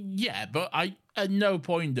 And yeah, but at no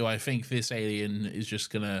point do I think this alien is just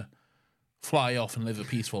gonna fly off and live a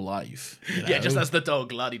peaceful life. You know? Yeah, just as the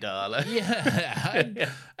dog, la-di-da. Yeah.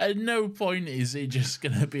 At no point is it just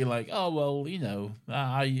gonna be like, oh well, you know,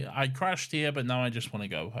 I crashed here, but now I just want to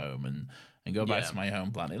go home and go back to my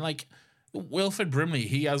home planet. Like Wilford Brimley,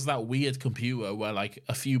 he has that weird computer where like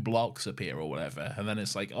a few blocks appear or whatever, and then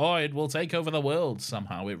it's like, oh, it will take over the world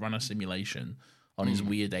somehow. It ran a simulation on his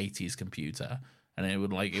weird 80s computer. And it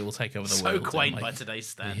will take over the world. So quaint by today's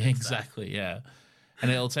standards. Exactly, yeah.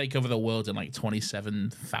 And it'll take over the world in like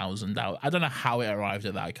 27,000 hours. I don't know how it arrived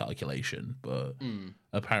at that calculation, but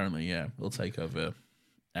apparently, yeah, it'll take over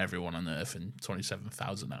everyone on Earth in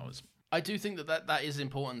 27,000 hours. I do think that is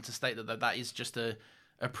important to state that is just a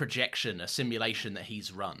projection, a simulation that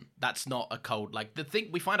he's run. That's not a cold, like, the thing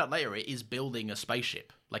we find out later, it is building a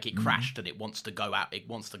spaceship. Like, it crashed and it wants to go out, it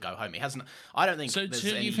wants to go home. It hasn't, I don't think so.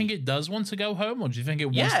 Do you think it does want to go home, or do you think it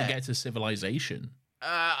wants to get to civilization?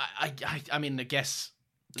 I mean, I guess,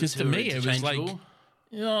 because to me it was like,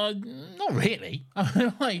 not really.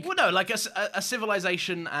 Like, well, no, like a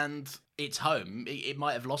civilization and its home, it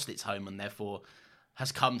might have lost its home and therefore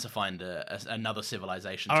has come to find another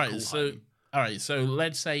civilization to call home. All right, so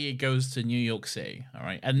let's say it goes to New York City, all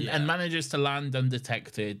right, and manages to land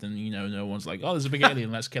undetected, and you know, no one's like, oh, there's a big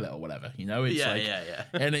alien, let's kill it or whatever, you know, it's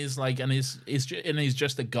and it's like, and he's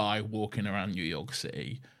just a guy walking around New York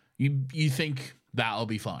City. You think that'll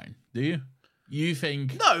be fine, do you? You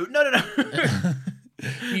think no. No,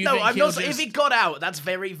 I'm not. If it got out, that's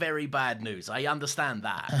very, very bad news. I understand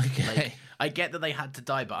that. Okay. Like, I get that they had to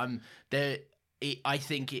die, but I'm there. I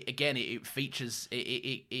think it features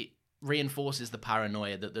it reinforces the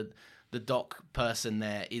paranoia that the doc person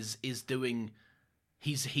there is doing.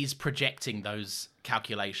 He's projecting those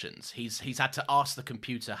calculations. He's had to ask the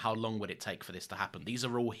computer how long would it take for this to happen. These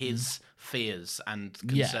are all his fears and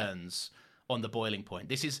concerns on the boiling point.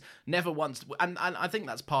 This is never once, and I think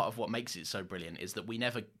that's part of what makes it so brilliant, is that we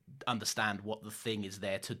never understand what the thing is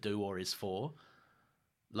there to do or is for.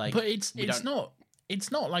 Like, but it's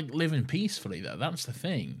not like living peacefully though. That's the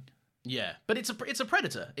thing. Yeah, but it's a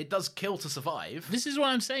predator. It does kill to survive. This is what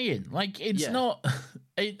I'm saying. Like, it's not.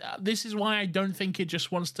 This is why I don't think it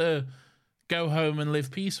just wants to go home and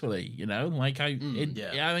live peacefully. You know, like I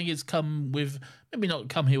think it's come with, maybe not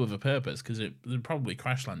come here with a purpose, because it probably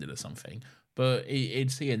crash landed or something. But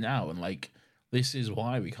it's here now, and like this is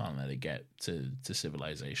why we can't let it get to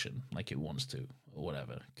civilization like it wants to or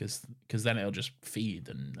whatever, because then it'll just feed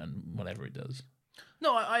and whatever it does.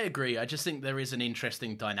 No, I agree. I just think there is an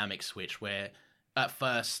interesting dynamic switch where at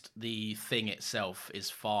first the thing itself is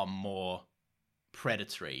far more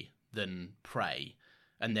predatory than prey.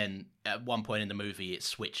 And then at one point in the movie, it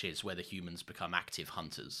switches where the humans become active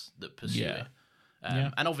hunters that pursue it.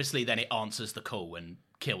 And obviously then it answers the call and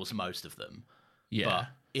kills most of them. Yeah. But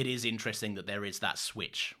it is interesting that there is that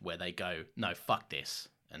switch where they go, no, fuck this,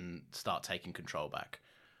 and start taking control back.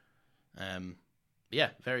 Yeah,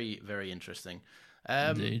 very, very interesting.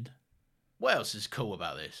 Indeed. What else is cool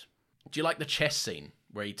about this? Do you like the chess scene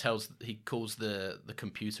where he calls the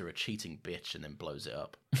computer a cheating bitch and then blows it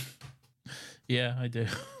up? Yeah, I do.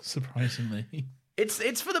 Surprisingly,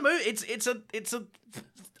 it's for the movie.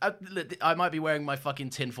 I might be wearing my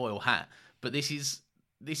fucking tinfoil hat, but this is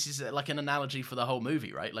like an analogy for the whole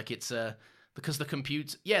movie, right? Like it's because the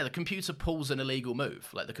computer pulls an illegal move.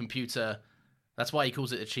 Like the computer, that's why he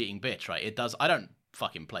calls it a cheating bitch, right? It does. I don't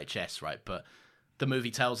fucking play chess, right? But the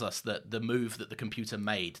movie tells us that the move that the computer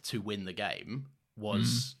made to win the game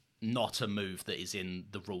was not a move that is in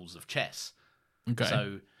the rules of chess. Okay.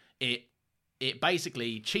 So it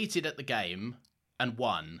basically cheated at the game and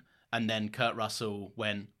won, and then Kurt Russell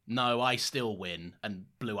went, no, I still win, and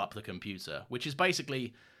blew up the computer, which is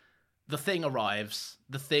basically the Thing arrives,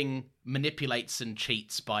 the Thing manipulates and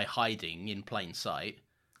cheats by hiding in plain sight.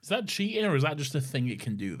 Is that cheating, or is that just a thing it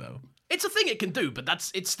can do, though? It's a thing it can do, but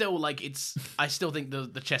it's still like I still think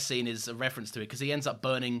the chess scene is a reference to it, because he ends up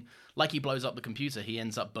burning, like he blows up the computer, he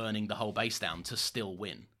ends up burning the whole base down to still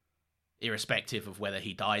win. Irrespective of whether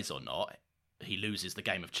he dies or not, he loses the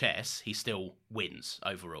game of chess, he still wins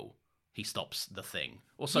overall. He stops the Thing.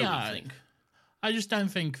 Or so we think. I just don't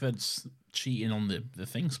think that's cheating on the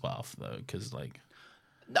Thing's path, though, because, like...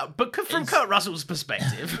 No, but from Kurt Russell's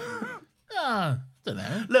perspective... I don't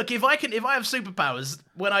know. Look, if I have superpowers,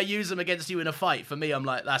 when I use them against you in a fight, for me, I'm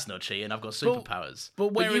like, that's not cheating. I've got superpowers.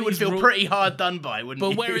 But you would feel pretty hard done by, wouldn't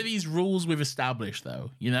you? But where are these rules we've established,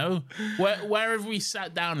 though? You know, where have we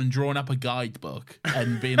sat down and drawn up a guidebook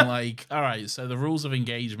and been like, all right, so the rules of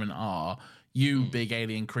engagement are you, big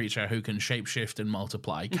alien creature who can shapeshift and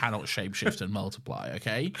multiply, cannot shapeshift and multiply.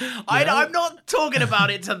 Okay, I'm not talking about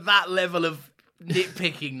it to that level of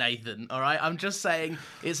nitpicking, Nathan, all right? I'm just saying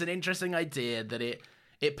it's an interesting idea that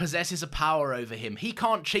it possesses a power over him. He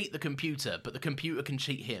can't cheat the computer, but the computer can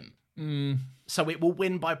cheat him. So it will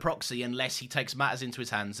win by proxy unless he takes matters into his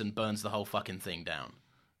hands and burns the whole fucking thing down.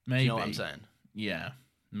 Maybe. Do you know what I'm saying? Yeah,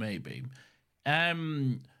 maybe.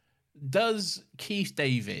 Does Keith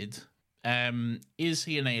David, is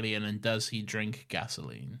he an alien, and does he drink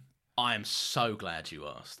gasoline? I am so glad you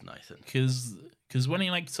asked, Nathan. Because when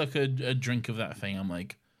he took a drink of that thing, I'm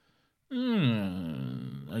like,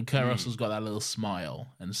 and Kurt Russell's got that little smile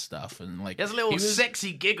and stuff, and he has a little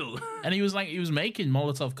sexy giggle. And he was making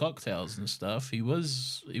Molotov cocktails and stuff. He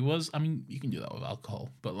was. I mean, you can do that with alcohol,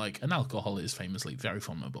 but an alcohol is famously very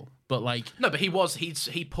flammable. But no, but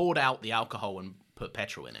he poured out the alcohol and put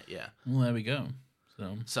petrol in it. Yeah. Well, there we go.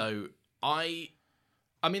 So I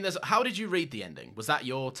mean, how did you read the ending? Was that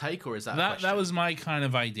your take, or is that a question? That was my kind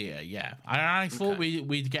of idea, yeah. I thought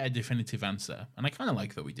we'd get a definitive answer, and I kind of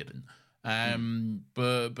like that we didn't.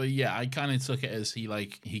 But yeah, I kind of took it as he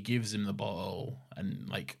gives him the bottle,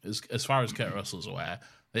 and as far as Kurt Russell's aware,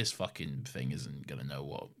 this fucking thing isn't gonna know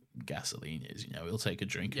what gasoline is. You know, he'll take a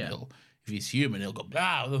drink and if he's human, he'll go,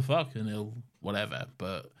 what the fuck, and he'll whatever.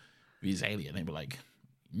 But if he's alien, he'll be like,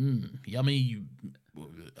 yummy.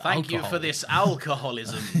 Thank you for this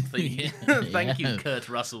alcoholism thing. Thank you, Kurt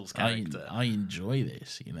Russell's character. I enjoy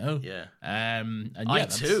this, you know? Yeah. And I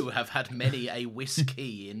too have had many a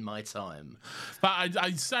whiskey in my time. But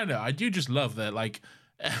I do just love that,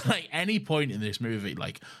 any point in this movie,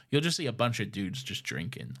 you'll just see a bunch of dudes just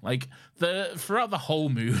drinking. Throughout the whole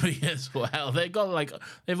movie as well, they've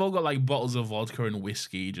all got bottles of vodka and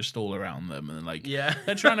whiskey just all around them, and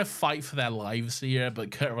they're trying to fight for their lives here,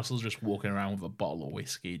 but Kurt Russell's just walking around with a bottle of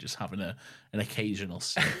whiskey, just having an occasional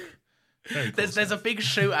sip. There's a big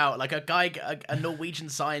shootout. A Norwegian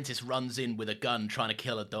scientist runs in with a gun trying to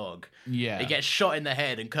kill a dog. Yeah, he gets shot in the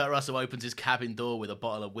head, and Kurt Russell opens his cabin door with a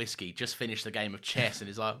bottle of whiskey. Just finished the game of chess, and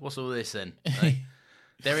he's like, "What's all this then?"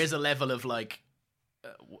 There is a level of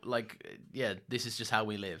this is just how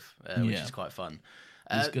we live, which is quite fun.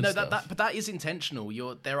 But that is intentional.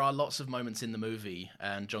 There are lots of moments in the movie,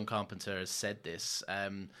 and John Carpenter has said this,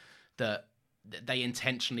 that they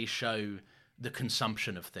intentionally show the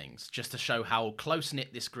consumption of things, just to show how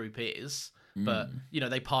close-knit this group is. But,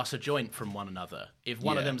 they pass a joint from one another. If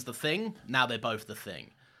one of them's the Thing, now they're both the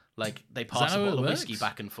Thing. They pass a bottle of whiskey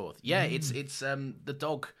back and forth. Yeah, it's the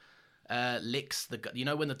dog licks the guy. You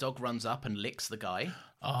know when the dog runs up and licks the guy?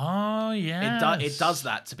 Oh, yeah. It does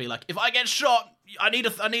that to be like, if I get shot, I need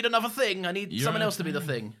another Thing. I need someone else to be the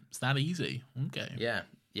Thing. It's that easy. Okay.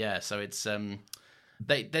 Yeah. So it's...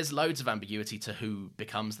 There's loads of ambiguity to who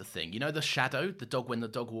becomes the thing. You know the shadow, the dog, when the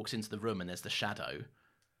dog walks into the room and there's the shadow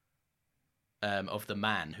of the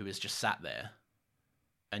man who is just sat there,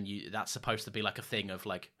 and that's supposed to be like a thing of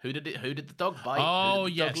like who did the dog bite? Oh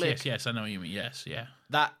yes, I know what you mean. Yes, yeah.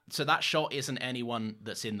 That shot isn't anyone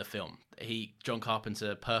that's in the film. John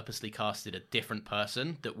Carpenter purposely casted a different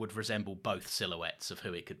person that would resemble both silhouettes of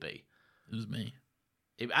who it could be. It was me.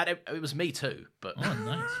 It was me too, but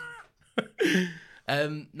nice.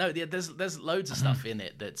 No, there's loads of stuff in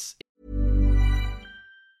it that's.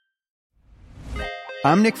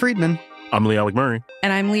 I'm Nick Friedman. I'm Lee Alec Murray.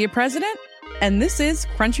 And I'm Leah President. And this is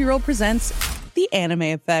Crunchyroll Presents The Anime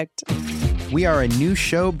Effect. We are a new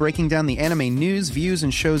show breaking down the anime news, views,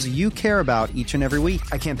 and shows you care about each and every week.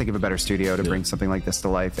 I can't think of a better studio to bring something like this to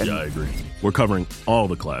life. And I agree. We're covering all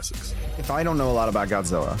the classics. if I don't know a lot about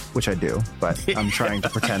Godzilla, which I do, but I'm trying to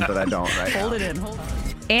pretend that I don't right Hold now. it in, hold on.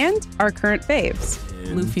 And our current faves.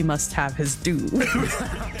 Luffy must have his due.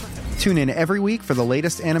 Tune in every week for the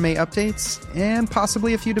latest anime updates and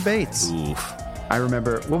possibly a few debates. Oof. I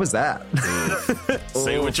remember, what was that?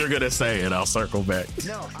 Say what you're going to say and I'll circle back.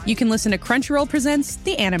 You can listen to Crunchyroll Presents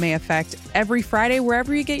The Anime Effect every Friday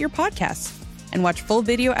wherever you get your podcasts. And watch full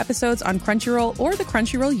video episodes on Crunchyroll or the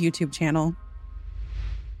Crunchyroll YouTube channel.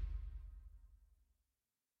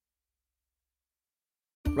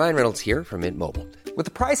 Ryan Reynolds here from Mint Mobile. With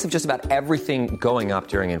the price of just about everything going up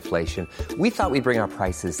during inflation, we thought we'd bring our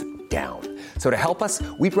prices down. So to help us,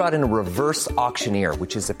 we brought in a reverse auctioneer,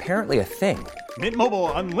 which is apparently a thing. Mint Mobile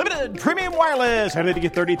Unlimited Premium Wireless. How to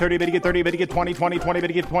get 30, 30, bit to get 30, bit to get 20, 20, 20, bit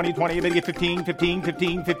to get 20, 20, bit to get 15, 15,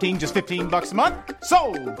 15, 15, just $15 a month?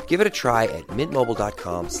 Sold! Give it a try at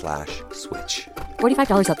mintmobile.com/switch.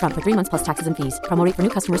 $45 up front for 3 months plus taxes and fees. Promo rate for new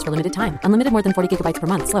customers for limited time. Unlimited more than 40 gigabytes per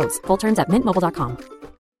month. Slows full terms at mintmobile.com.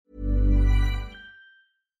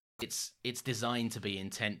 It's designed to be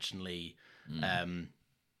intentionally.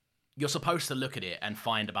 You're supposed to look at it and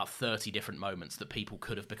find about 30 different moments that people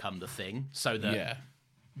could have become the thing. So that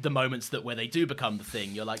the moments that where they do become the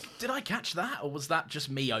thing, you're like, did I catch that, or was that just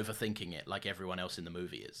me overthinking it, like everyone else in the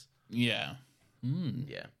movie is? Yeah.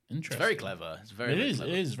 Yeah. Interesting. It's very clever. It's very. It is.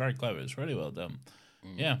 clever. It is very clever. It's really well done.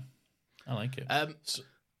 Yeah, I like it.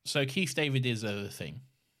 So Keith David is the thing.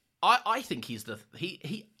 I think he's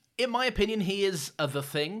he. In my opinion, he is the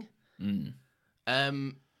thing.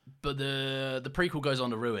 But the prequel goes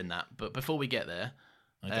on to ruin that. But before we get there,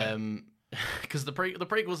 because the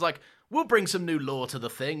prequel's like, we'll bring some new lore to the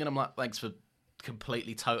thing, and I'm like, thanks for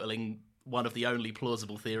completely totaling one of the only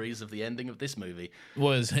plausible theories of the ending of this movie.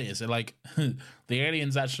 Was it like the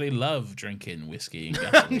aliens actually love drinking whiskey and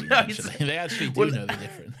gasoline? They actually do know the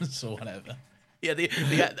difference or whatever. Yeah,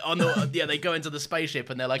 they go into the spaceship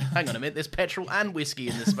and they're like, hang on a minute, there's petrol and whiskey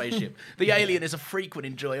in the spaceship. The alien is a frequent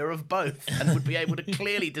enjoyer of both and would be able to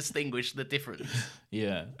clearly distinguish the difference.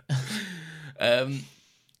 Yeah. So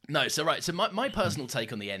my personal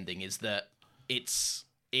take on the ending is that it's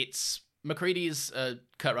McCready's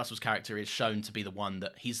Kurt Russell's character is shown to be the one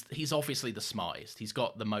that he's obviously the smartest. He's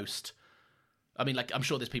got the most. I mean, like, I'm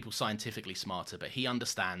sure there's people scientifically smarter, but he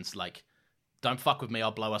understands, like, don't fuck with me,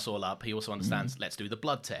 I'll blow us all up. He also understands, let's do the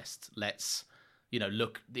blood test. Let's,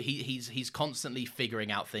 look. He's constantly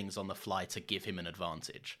figuring out things on the fly to give him an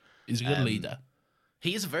advantage. He's a good leader.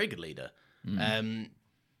 He is a very good leader. And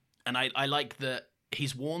I like that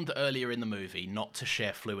he's warned earlier in the movie not to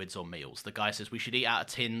share fluids or meals. The guy says we should eat out of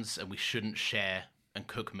tins and we shouldn't share and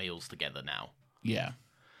cook meals together now. Yeah.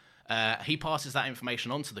 He passes that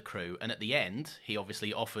information on to the crew, and at the end, he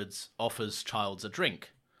obviously offers Childs a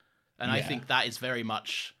drink. And I think that is very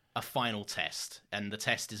much a final test. And the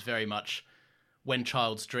test is very much when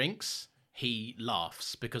Childs drinks, he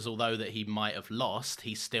laughs, because although that he might have lost,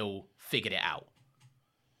 he still figured it out.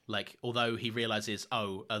 Like, although he realizes,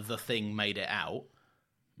 the thing made it out,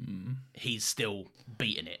 he's still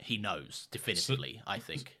beaten it. He knows definitively, I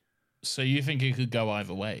think. So you think it could go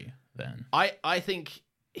either way then? I think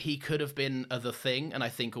he could have been the thing, and I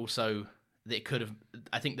think also that it could have.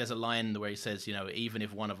 I think there's a line where he says, even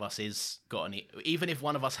if one of us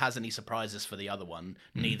has any surprises for the other one,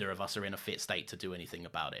 neither of us are in a fit state to do anything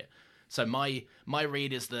about it. So my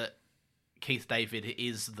read is that Keith David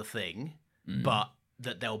is the thing, but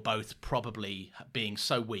that they'll both probably, being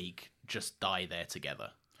so weak, just die there together.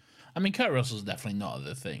 I mean, Kurt Russell's definitely not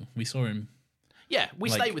the thing. We saw him. Yeah, we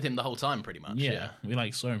stayed with him the whole time, pretty much. Yeah,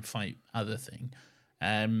 we saw him fight other thing.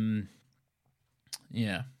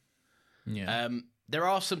 Yeah. There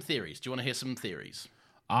are some theories. Do you want to hear some theories?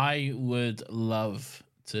 I would love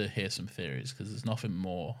to hear some theories, because there's nothing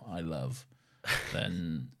more I love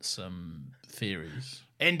than some theories.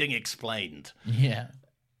 Ending explained. Yeah.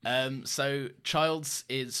 So Childs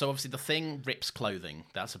is so obviously the Thing rips clothing.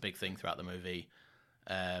 That's a big thing throughout the movie.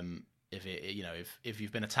 If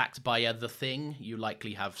you've been attacked by the Thing, you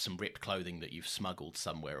likely have some ripped clothing that you've smuggled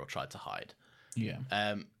somewhere or tried to hide.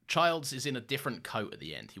 Yeah. Childs is in a different coat at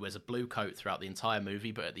the end. He wears a blue coat throughout the entire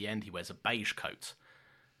movie, but at the end he wears a beige coat.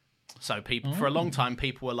 So people, for a long time,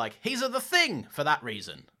 people were like, "He's the Thing" for that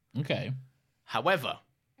reason. Okay. However,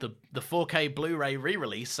 the 4K Blu-ray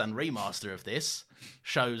re-release and remaster of this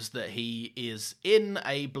shows that he is in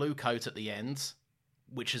a blue coat at the end,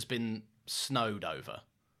 which has been snowed over.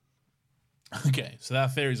 Okay, so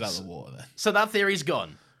that theory's out of the water then. So that theory's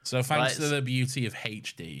gone. So thanks to the beauty of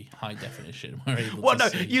HD, high definition, we're able well, to no,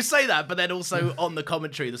 see. you say that, but then also on the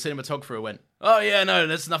commentary, the cinematographer went, "Oh yeah, no,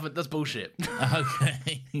 that's nothing. That's bullshit."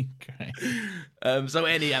 Okay, great. So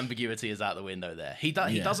any ambiguity is out the window there. He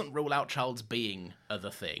doesn't rule out Childs being the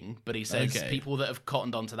Thing, but he says people that have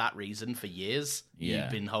cottoned onto that reason for years, you've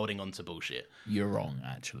been holding on to bullshit. You're wrong,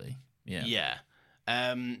 actually. Yeah. Yeah.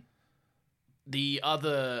 The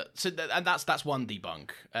other, and that's one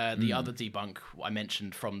debunk. The other debunk I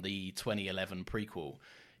mentioned from the 2011 prequel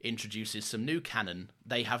introduces some new canon.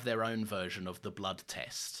 They have their own version of the blood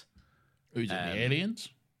test. Who's it, the aliens?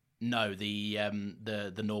 No, the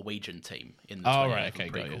Norwegian team in the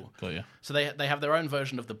 2011 prequel. Got you. So they have their own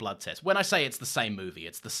version of the blood test. When I say it's the same movie,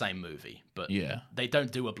 it's the same movie, but they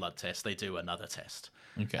don't do a blood test. They do another test.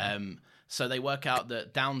 Okay. So they work out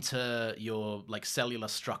that down to your cellular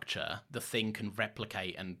structure, the Thing can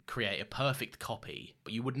replicate and create a perfect copy,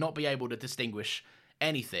 but you would not be able to distinguish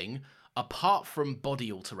anything apart from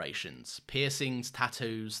body alterations, piercings,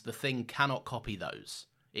 tattoos. The Thing cannot copy those.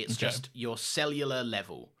 It's just your cellular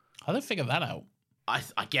level. How did they figure that out?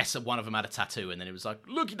 I guess one of them had a tattoo, and then it was like,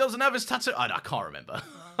 look, he doesn't have his tattoo. I can't remember.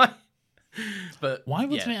 But why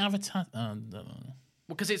would they have a tattoo? Well,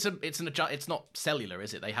 because it's not cellular,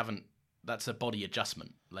 is it? They haven't. That's a body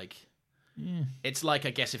adjustment. It's like,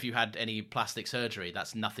 I guess, if you had any plastic surgery,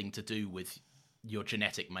 that's nothing to do with your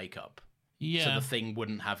genetic makeup. Yeah. So the Thing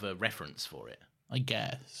wouldn't have a reference for it, I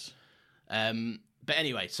guess. But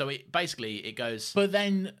anyway, so it goes. But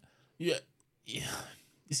then, yeah. You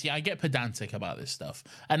see, I get pedantic about this stuff,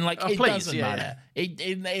 and it doesn't matter. Yeah.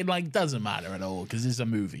 It doesn't matter at all because it's a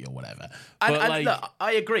movie or whatever. And look,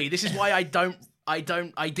 I agree. This is why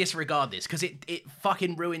I disregard this, because it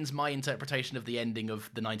fucking ruins my interpretation of the ending of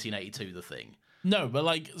the 1982 The Thing. No,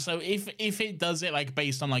 but so if it does it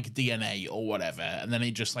based on DNA or whatever, and then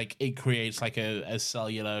it just it creates a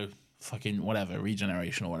cellular fucking whatever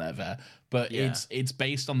regeneration or whatever, but it's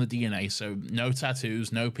based on the DNA, so no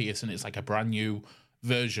tattoos, no piercing. It's a brand new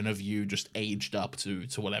version of you just aged up to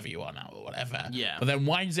whatever you are now or whatever. Yeah. But then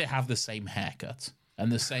why does it have the same haircut?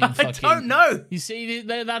 And the same I don't know. You see,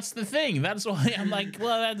 that's the thing. That's why I'm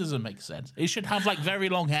well, that doesn't make sense. It should have very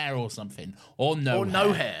long hair or something, or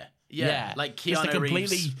no hair. Yeah, like Keanu just a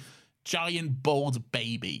completely Reeves. Giant bald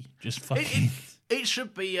baby. Just fucking. It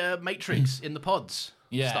should be Matrix in the pods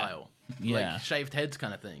style. Yeah, shaved heads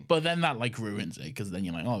kind of thing. But then that ruins it, because then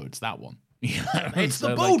you're oh, it's that one. It's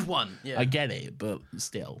the bald one. Yeah, I get it, but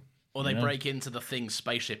still. Or they break into the Thing's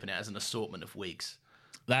spaceship and it has an assortment of wigs.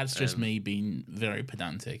 That's just me being very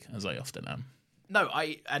pedantic, as I often am. No,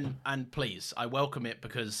 and please, I welcome it,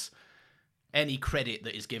 because any credit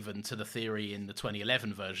that is given to the theory in the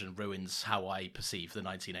 2011 version ruins how I perceive the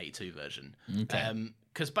 1982 version. Okay.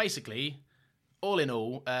 Because basically, all in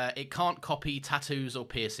all, it can't copy tattoos or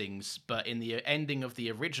piercings, but in the ending of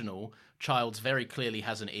the original, Childs very clearly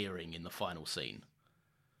has an earring in the final scene.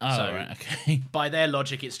 Oh, so, right, okay. By their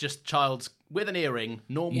logic, it's just Childs with an earring,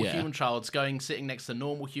 normal human Childs, sitting next to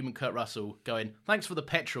normal human Kurt Russell, going, "Thanks for the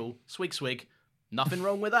petrol, swig swig, nothing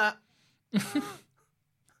wrong with that."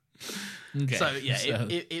 Okay, so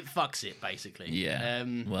it fucks it basically. Yeah.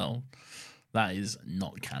 Well, that is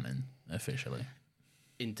not canon officially.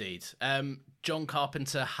 Indeed. John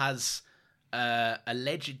Carpenter has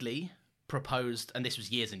allegedly proposed, and this was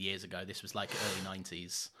years and years ago. This was early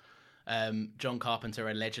 90s. John Carpenter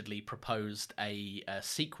allegedly proposed a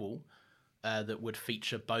sequel that would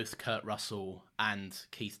feature both Kurt Russell and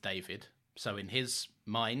Keith David. So in his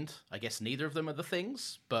mind, I guess neither of them are the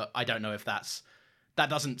Things, but I don't know if that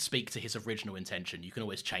doesn't speak to his original intention. You can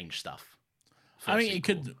always change stuff. I mean, it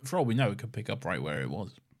could, for all we know, it could pick up right where it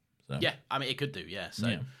was. So. Yeah, I mean, it could do, yeah.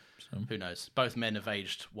 So who knows? Both men have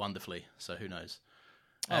aged wonderfully, so who knows?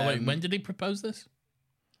 Oh, wait, when did he propose this?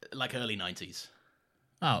 Early 90s.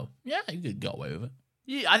 Oh, yeah, you could get away with it.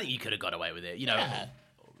 Yeah, I think you could have got away with it.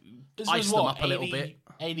 Ice them up a little bit.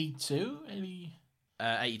 82?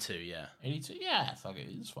 82, yeah. 82, yeah, fuck it,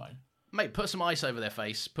 it's fine. Mate, put some ice over their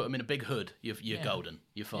face, put them in a big hood. You're golden.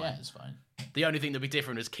 You're fine. Yeah, it's fine. The only thing that'd be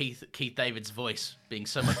different is Keith David's voice being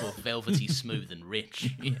so much more velvety, smooth, and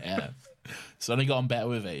rich. Yeah. It's only gotten better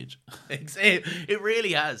with age. It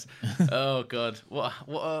really has. Oh God,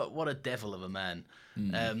 what a devil of a man.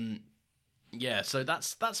 Yeah, so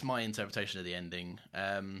that's my interpretation of the ending.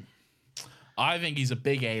 I think he's a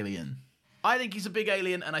big alien. I think he's a big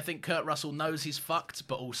alien, and I think Kurt Russell knows he's fucked,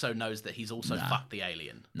 but also knows that he's also fucked the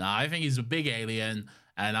alien. No, I think he's a big alien,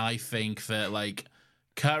 and I think that like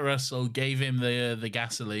Kurt Russell gave him the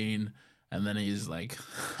gasoline, and then he's like,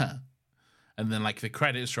 and then like the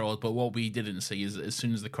credits rolled. But what we didn't see is that as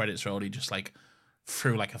soon as the credits rolled, he just like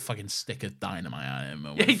threw like a fucking stick of dynamite at him.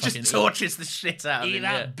 And he just torches the shit out of him. Eat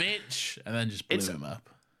that bitch, and then just blew him up.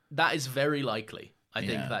 That is very likely. I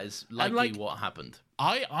think that is likely what happened.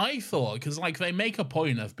 I thought, because like they make a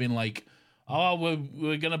point of being like, oh,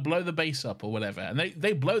 we're gonna blow the base up or whatever, and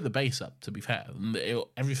they blow the base up. To be fair,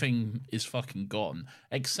 everything is fucking gone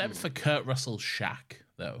except for Kurt Russell's shack,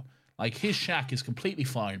 though. Like his shack is completely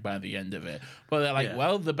fine by the end of it, but they're like,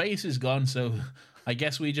 well, the base is gone, so I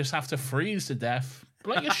guess we just have to freeze to death.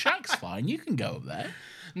 But like your shack's fine, you can go up there.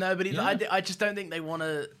 No, but I just don't think they want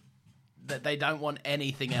to. That they don't want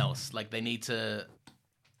anything else. Like they need to.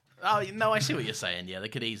 Oh no, I see what you're saying. Yeah, they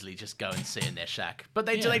could easily just go and sit in their shack, but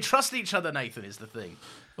do they trust each other? Nathan is the thing.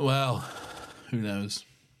 Well, who knows?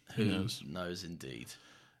 Who knows? Knows indeed.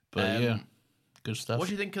 But yeah, good stuff. What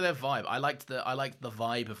do you think of their vibe? I liked the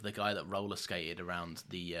vibe of the guy that roller skated around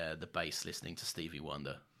the base, listening to Stevie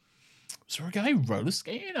Wonder. Was there a guy roller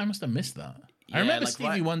skating? I must have missed that. Yeah, I remember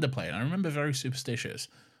Stevie Wonder playing. I remember Very Superstitious,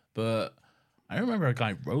 but I remember a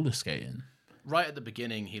guy roller skating. Right at the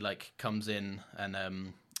beginning, he like comes in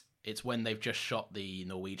and it's when they've just shot the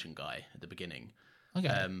Norwegian guy at the beginning. Okay.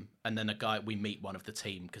 And then we meet one of the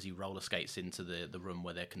team because he roller skates into the room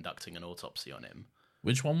where they're conducting an autopsy on him.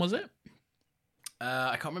 Which one was it?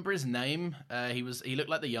 I can't remember his name. He looked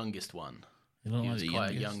like the youngest one. He was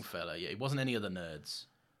quite a young fella. Yeah, he wasn't any of the nerds.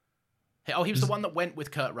 He was the one that went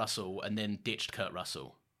with Kurt Russell and then ditched Kurt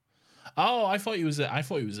Russell. Oh, I thought he was an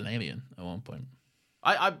alien at one point.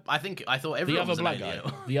 I thought everyone was an alien.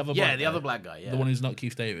 The other black guy. Yeah, the one who's not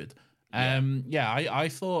Keith David. I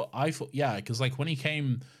thought because like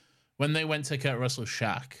when they went to Kurt Russell's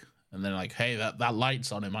shack and they're like, hey, that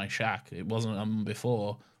light's on in my shack. It wasn't on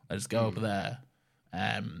before. Let's go over there.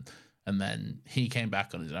 And then he came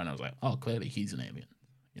back on his own. I was like, oh, clearly he's an alien.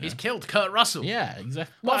 You know? He's killed Kurt Russell. Yeah,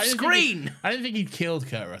 exactly. Off screen. I didn't think he'd killed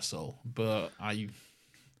Kurt Russell, but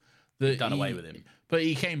done away with him. But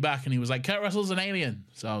he came back and he was like, Kurt Russell's an alien.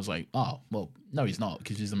 So I was like, oh, well, no, he's not,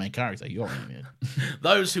 because he's the main character. You're an alien.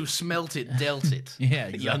 Those who smelt it dealt it. Yeah,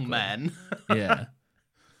 exactly. Young man. Yeah.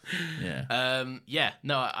 Yeah.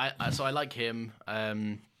 No, so I like him.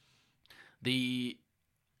 There's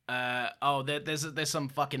some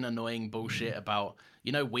fucking annoying bullshit about,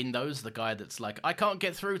 Windows, the guy that's like, I can't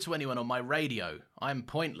get through to anyone on my radio. I'm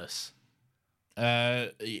pointless.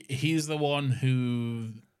 He's the one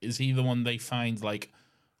who... Is he the one they find, like,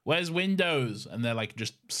 where's Windows? And they're, like,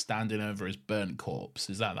 just standing over his burnt corpse.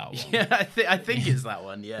 Is that one? Yeah, I think it's that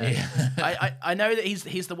one, yeah. I know that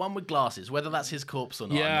he's the one with glasses, whether that's his corpse or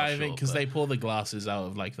not. Yeah, I think because they pull the glasses out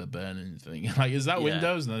of, like, the burning thing. Like, is that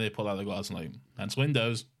Windows? And then they pull out the glass and, like, that's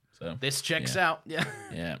Windows. So this checks out, yeah.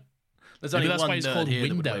 Yeah. There's only that's one why it's nerd called here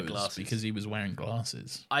Windows, that would wear glasses. because he was wearing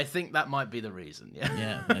glasses. I think that might be the reason, yeah.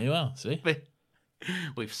 Yeah, there you are, see?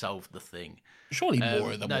 We've solved the thing. Surely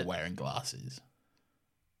more of them are wearing glasses.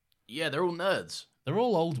 Yeah, they're all nerds. They're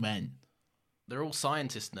all old men. They're all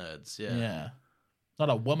scientist nerds, yeah. Yeah. Not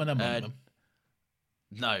a woman among them.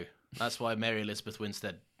 No. That's why Mary Elizabeth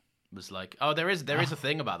Winstead was like, oh, there is a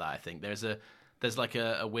thing about that, I think. There's like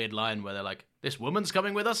a weird line where they're like, this woman's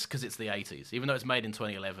coming with us because it's the 80s. Even though it's made in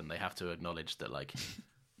 2011, they have to acknowledge that, like,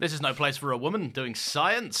 this is no place for a woman doing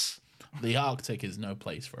science. The Arctic is no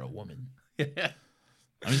place for a woman. Yeah.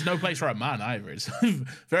 I mean, it's no place for a man either. It's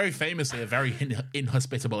very famously a very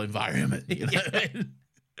inhospitable environment. You know?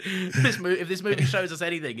 If this movie shows us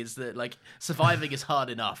anything, it's that like surviving is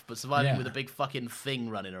hard enough, but surviving with a big fucking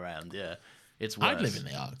thing running around, it's worse. I'd live in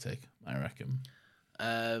the Arctic, I reckon.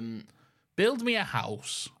 Build me a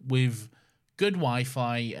house with good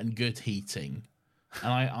Wi-Fi and good heating,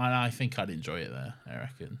 and I think I'd enjoy it there. I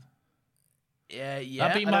reckon. Yeah.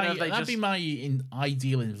 That'd be my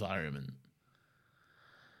ideal environment.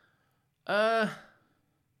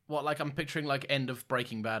 What, like I'm picturing like end of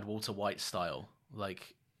Breaking Bad Walter White style,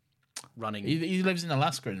 like running. He lives in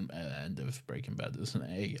Alaska end of Breaking Bad, doesn't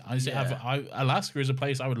he? Alaska is a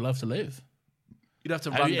place I would love to live. You'd have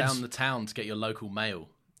to run down the town to get your local mail.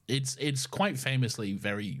 It's quite famously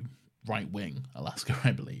very right-wing Alaska,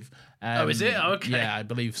 I believe. Is it? Okay. Yeah, I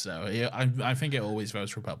believe so. I think it always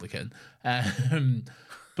votes Republican.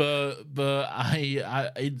 But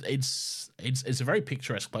it's a very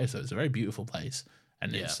picturesque place, though. It's a very beautiful place.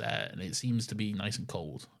 And and it seems to be nice and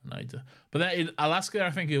cold. Alaska, I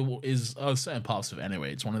think, is certain parts of it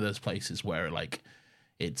anyway. It's one of those places where like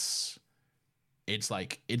it's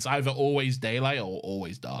either always daylight or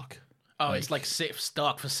always dark. Oh, it's like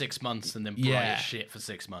dark for 6 months and then bright as shit for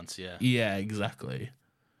 6 months. Yeah. Yeah, exactly.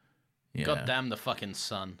 Yeah. God damn the fucking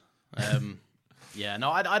sun. Yeah, no,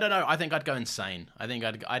 I don't know. I think I'd go insane. I think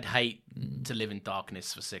I'd hate to live in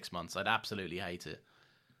darkness for 6 months. I'd absolutely hate it.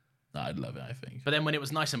 I'd love it, I think. But then when it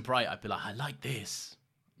was nice and bright, I'd be like, I like this.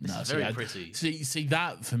 This is very pretty. See,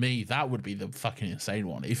 that, for me, that would be the fucking insane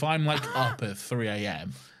one. If I'm, like, up at 3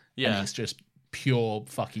 a.m. and it's just pure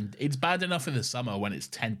fucking... It's bad enough in the summer when it's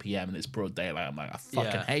 10 p.m. and it's broad daylight. I'm like, I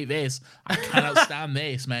fucking hate this. I cannot stand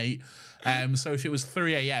this, mate. So if it was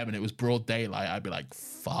 3 a.m. and it was broad daylight, I'd be like,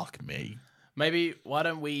 fuck me. Maybe why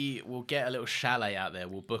don't we'll get a little chalet out there.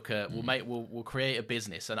 We'll book we'll create a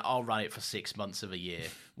business and I'll run it for 6 months of a year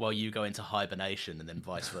while you go into hibernation and then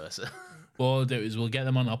vice versa. What we'll do is we'll get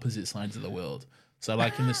them on opposite sides of the world. So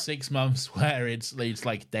like in the 6 months where it's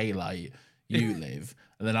like daylight, you live,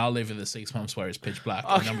 and then I'll live in the 6 months where it's pitch black,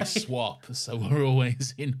 and then we swap. So we're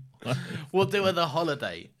always in. We'll do it the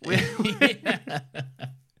holiday.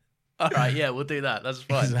 All right, yeah, we'll do that. That's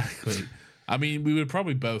fine. Exactly. I mean, we would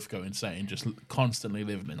probably both go insane, just constantly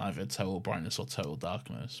living in either total brightness or total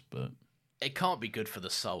darkness. But it can't be good for the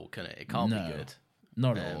soul, can it? It can't be good.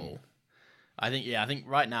 Not at all. I think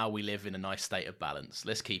right now we live in a nice state of balance.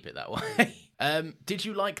 Let's keep it that way. Did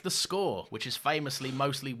you like the score, which is famously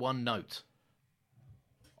mostly one note?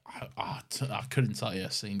 I couldn't tell you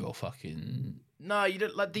a single fucking. No, you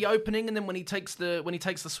don't like the opening, and then when he takes the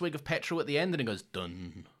swig of petrol at the end, and it goes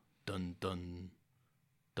dun dun dun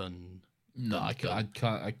dun. No, I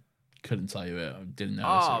couldn't tell you it. I didn't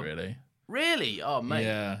notice it really. Really? Oh, mate.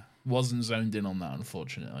 Yeah, wasn't zoned in on that,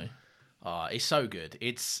 unfortunately. It's so good.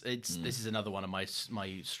 This is another one of my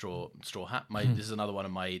straw hat. This is another one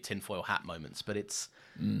of my tinfoil hat moments. But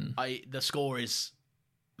the score is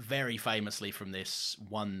very famously from this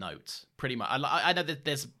one note. Pretty much. I know that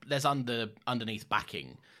there's underneath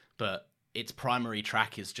backing, but its primary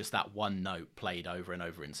track is just that one note played over and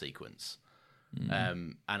over in sequence.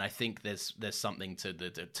 And I think there's something to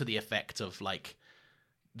the effect of like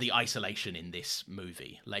the isolation in this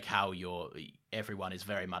movie, like how everyone is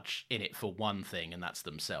very much in it for one thing, and that's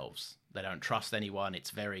themselves. They don't trust anyone.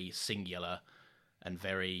 It's very singular and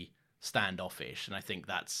very standoffish. And I think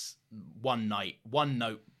that's one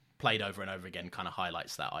note played over and over again kind of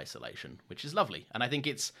highlights that isolation, which is lovely. And I think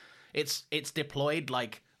it's deployed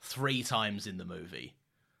like 3 times in the movie.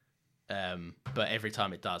 But every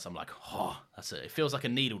time it does, I'm like, it feels like a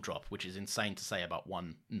needle drop, which is insane to say about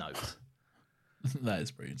one note. That is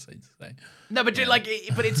pretty insane to say. No, but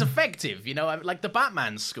but it's effective, you know. Like the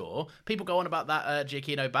Batman score, people go on about that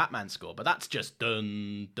Giacchino Batman score, but that's just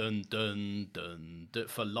dun dun dun dun, dun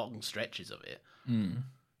for long stretches of it.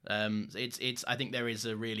 It's. I think there is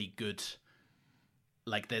a really good,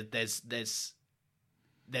 like there's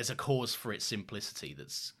a cause for its simplicity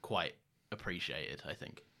that's quite appreciated, I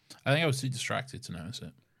think. I think I was too distracted to notice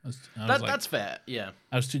it. That's fair, yeah.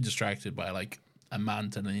 I was too distracted by like a man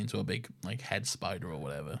turning into a big like head spider or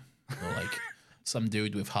whatever, or like some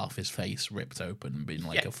dude with half his face ripped open and being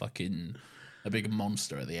like a big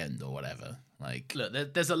monster at the end or whatever. Like,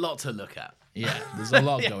 look, there's a lot to look at. Yeah, there's a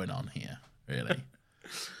lot going on here, really.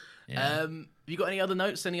 Yeah. Have you got any other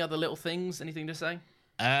notes? Any other little things? Anything to say?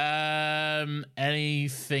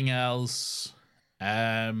 Anything else?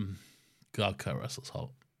 God, Kurt Russell's hot.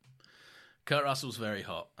 Kurt Russell's very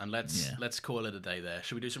hot, and let's call it a day there.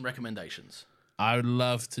 Should we do some recommendations? I would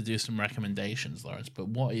love to do some recommendations, Lawrence, but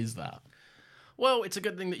what is that? Well, it's a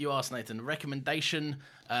good thing that you asked, Nathan. Recommendation,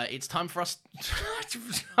 it's time for us...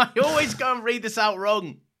 I always go and read this out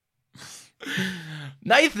wrong.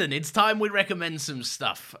 Nathan, it's time we recommend some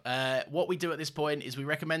stuff. What we do at this point is we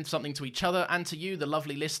recommend something to each other and to you, the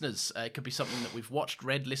lovely listeners. It could be something that we've watched,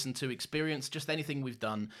 read, listened to, experienced, just anything we've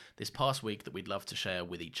done this past week that we'd love to share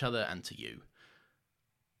with each other and to you.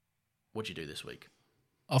 What'd you do this week?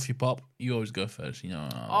 Off you pop. You always go first, you know.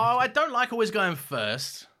 I don't like always going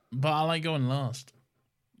first. But I like going last.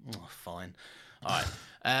 Oh, fine. All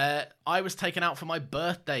right. I was taken out for my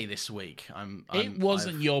birthday this week. It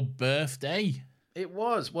wasn't your birthday. It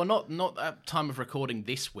was. Well, not at time of recording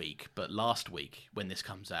this week, but last week when this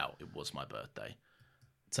comes out, it was my birthday.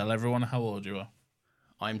 Tell everyone how old you are.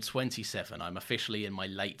 I'm 27. I'm officially in my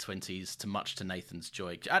late 20s, much to Nathan's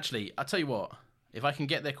joy. Actually, I'll tell you what. If I can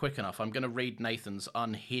get there quick enough, I'm going to read Nathan's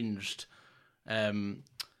unhinged. First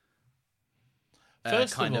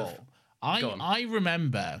of all, I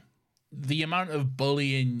remember the amount of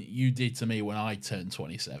bullying you did to me when I turned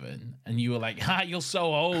 27, and you were like, you're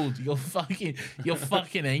so old, you're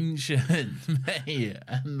fucking ancient, mate.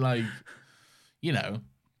 And like, you know,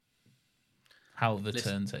 how the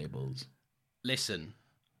turntables. Listen,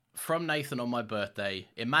 from Nathan on my birthday,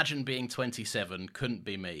 imagine being 27 couldn't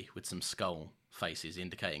be me, with some skull faces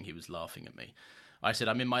indicating he was laughing at me. I said,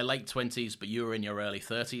 I'm in my late 20s, but you were in your early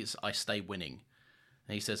 30s. I stay winning.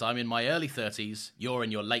 And he says, I'm in my early 30s, you're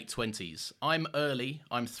in your late 20s. I'm early,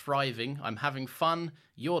 I'm thriving, I'm having fun.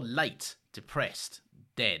 You're late, depressed,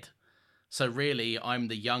 dead. So really, I'm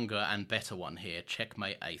the younger and better one here.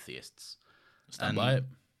 Checkmate, atheists. Stand by it.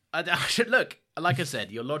 I should look, like I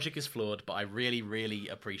said, your logic is flawed, but I really, really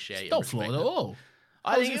appreciate it. It's not flawed at all.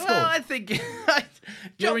 I think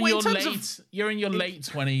you're in your late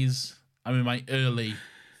 20s. I'm in my early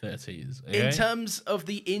 30s. Okay? In terms of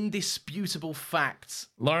the indisputable facts,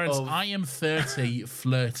 Lawrence, I am 30,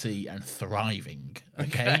 flirty, and thriving.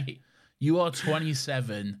 Okay? You are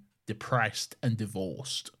 27, depressed, and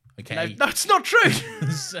divorced. Okay? No, that's not true.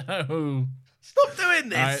 So stop doing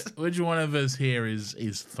this. Right, which one of us here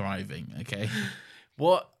is thriving? Okay.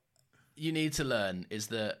 What you need to learn is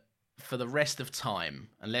that for the rest of time,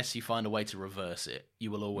 unless you find a way to reverse it, you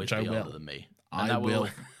will always be older than me.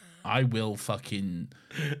 I will fucking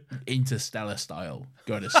Interstellar style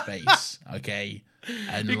go to space, okay?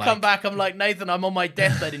 And you come back, I'm like, Nathan, I'm on my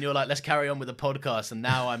deathbed, and you're like, let's carry on with the podcast, and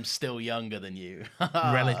now I'm still younger than you.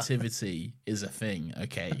 Relativity is a thing,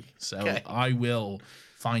 okay? So I will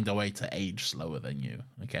find a way to age slower than you,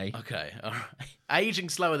 okay? Okay, all right. Aging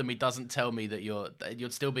slower than me doesn't tell me that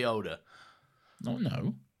you'd still be older. Oh,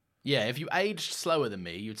 no. Yeah, if you aged slower than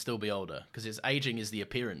me, you'd still be older, because aging is the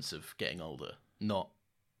appearance of getting older, not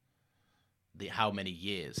how many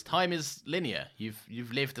years. Time is linear.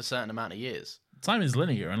 You've lived a certain amount of years. Time is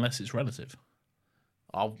linear unless it's relative.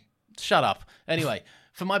 Oh, shut up. Anyway,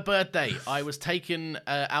 for my birthday, I was taken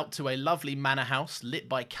out to a lovely manor house lit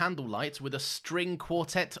by candlelight with a string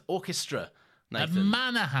quartet orchestra. Nathan. A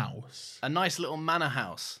manor house? A nice little manor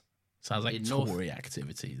house. Sounds like Tory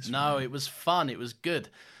activities. No, it was fun. It was good.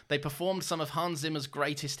 They performed some of Hans Zimmer's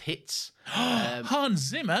greatest hits. Hans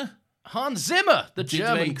Zimmer? Hans Zimmer, the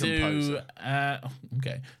German composer.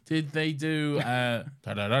 Okay. Did they do... that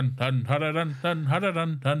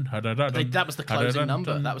was the closing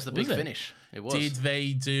number. That was the big finish. It was. Did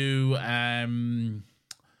they do... hold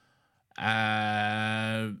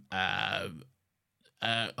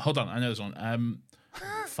on, I know this one.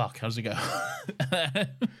 Fuck, how's it go?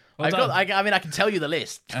 I can tell you the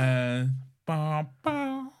list.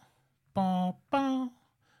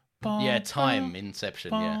 Yeah, time,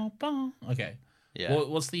 Inception, yeah. Okay. Yeah.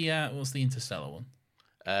 What's the Interstellar one?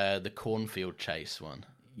 The Cornfield Chase one.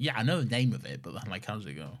 Yeah, I know the name of it, but like, how does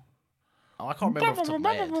it go? Oh, I can't remember off the top of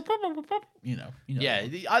my head. You know.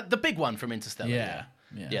 Yeah, the big one from Interstellar. Yeah,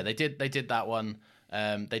 they did that one.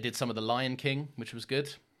 They did some of The Lion King, which was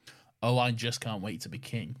good. Oh, I Just Can't Wait to Be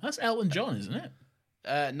King. That's Elton John, isn't it?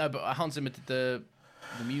 No, but Hans Zimmer did the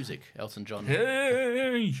music. Elton John.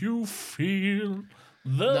 Can you feel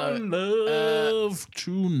the love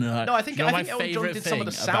tonight? No, I think Elton John did some of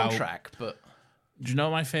the soundtrack, but... Do you know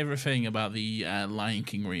what my favourite thing about the Lion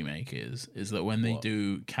King remake is that when they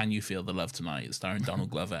do Can You Feel the Love Tonight, starring Donald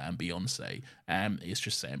Glover and Beyonce, it's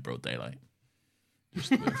just saying Broad Daylight.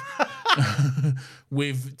 Just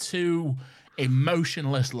with two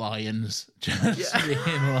emotionless lions just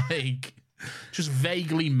being like... just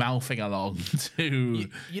vaguely mouthing along to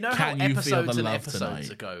you know Can how You Feel the episodes and Love episodes Tonight?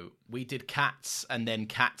 ago we did Cats and then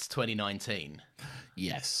Cats 2019.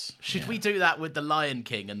 Yes. Should we do that with The Lion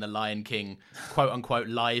King and The Lion King quote unquote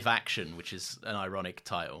live action, which is an ironic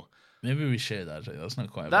title? Maybe we should actually. That's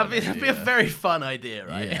not quite. That'd be a very fun idea,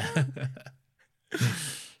 right?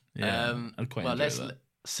 Yeah. I'd quite enjoy that.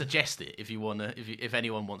 Suggest it if you want to. If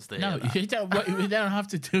anyone wants to. No, you don't have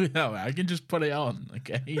to do it that way. I can just put it on.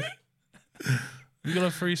 Okay. You got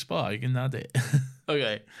a free spot. You can add it.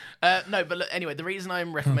 Okay. No, but look, anyway, the reason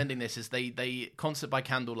I'm recommending this is they Concert by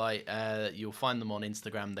Candlelight. You'll find them on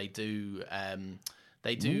Instagram. They do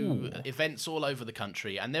events all over the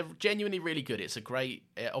country, and they're genuinely really good. It's a great.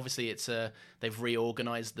 Obviously, they've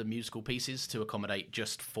reorganized the musical pieces to accommodate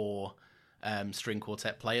just for string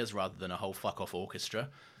quartet players rather than a whole fuck off orchestra.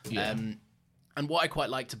 Yeah. And what I quite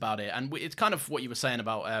liked about it, and it's kind of what you were saying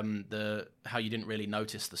about how you didn't really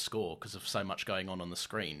notice the score because of so much going on the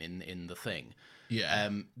screen in the thing.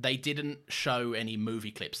 They didn't show any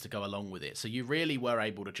movie clips to go along with it, so you really were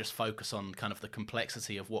able to just focus on kind of the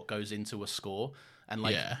complexity of what goes into a score. And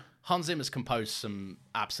like Hans Zimmer's composed some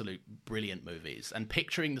absolute brilliant movies, and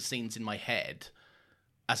picturing the scenes in my head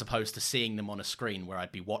as opposed to seeing them on a screen where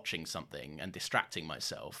I'd be watching something and distracting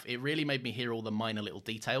myself, it really made me hear all the minor little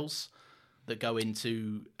details that go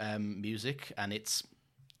into music. And it's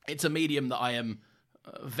a medium that I am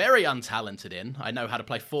very untalented in. I know how to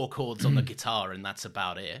play 4 chords on the guitar, and that's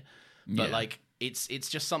about it. But like, it's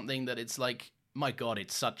just something that it's like, my God,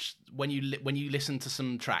 it's such, when you listen to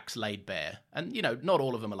some tracks laid bare, and you know, not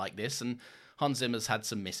all of them are like this, and Hans Zimmer's had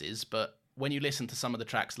some misses, but when you listen to some of the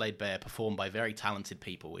tracks laid bare performed by very talented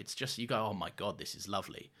people, it's just, you go, oh my God, this is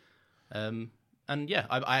lovely. And yeah,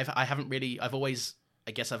 I haven't really, I've always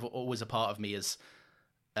a part of me is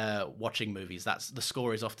watching movies. That's the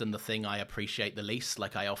score is often the thing I appreciate the least.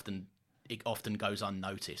 Like it often goes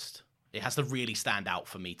unnoticed. It has to really stand out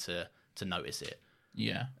for me to notice it.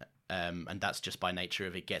 Yeah. And that's just by nature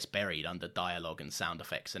of it gets buried under dialogue and sound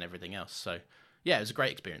effects and everything else. So yeah, it was a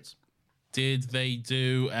great experience. Did they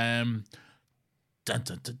do What's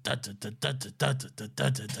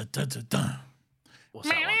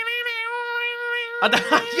that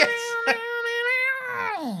one? Yes.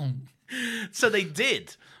 So they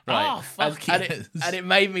did. Right. Oh, fuck and it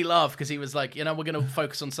made me laugh because he was like, you know, we're going to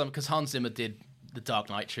focus on some, because Hans Zimmer did the Dark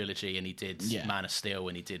Knight trilogy, and he did Man of Steel,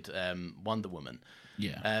 and he did Wonder Woman.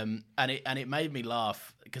 Yeah. And it made me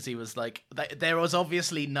laugh because he was like, there was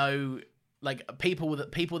obviously no, like, people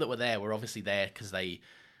that were there were obviously there because they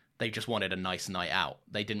just wanted a nice night out.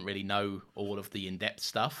 They didn't really know all of the in-depth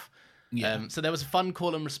stuff. Yeah. So there was a fun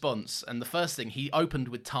call and response, and the first thing, he opened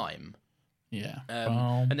with Time. Yeah.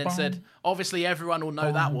 And then said, obviously everyone will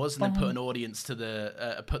know that was, and then put an audience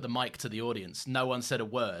to put the mic to the audience. No one said a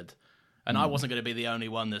word. And I wasn't going to be the only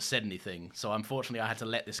one that said anything, so unfortunately I had to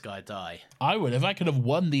let this guy die. I would have. I could have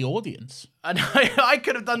won the audience. And I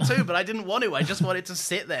could have done too, but I didn't want to. I just wanted to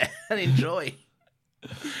sit there and enjoy.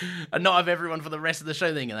 And not have everyone for the rest of the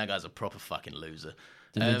show thinking that guy's a proper fucking loser.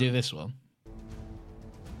 Did they do this one?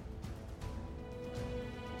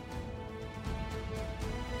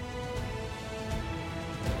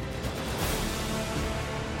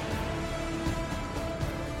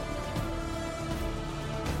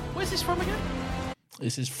 Where's this from again?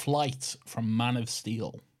 This is Flight from Man of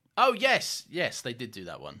Steel. Oh, yes, they did do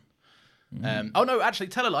that one. Oh, no, actually,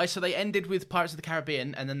 tell a lie. So they ended with Pirates of the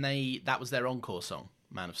Caribbean, and then that was their encore song,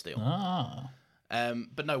 Man of Steel. Ah.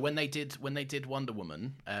 But no, when they did Wonder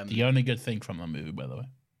Woman... the only good thing from the movie, by the way.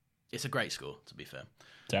 It's a great score, to be fair.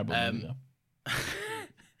 Terrible movie, though.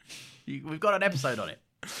 We've got an episode on it.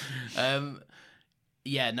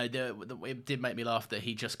 Yeah, no, it did make me laugh that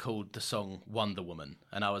he just called the song Wonder Woman.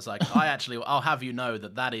 And I was like, I'll have you know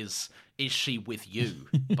that is She With You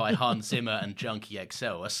by Hans Zimmer and Junkie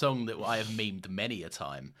XL, a song that I have memed many a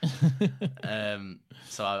time.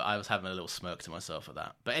 So I was having a little smirk to myself at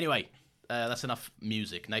that. But anyway, that's enough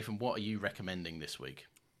music. Nathan, what are you recommending this week?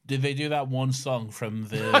 Did they do that one song from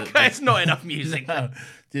the... Okay, it's not enough music. No.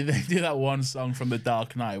 Did they do that one song from The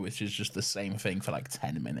Dark Knight, which is just the same thing for like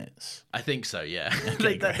 10 minutes? I think so, yeah.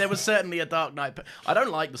 Okay, there was certainly a Dark Knight. But I don't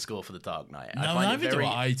like the score for The Dark Knight. No, neither do I, to be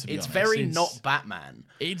honest. It's very not Batman.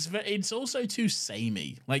 It's also too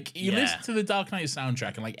samey. Like, you listen to The Dark Knight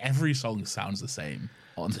soundtrack and like every song sounds the same.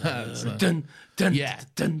 It's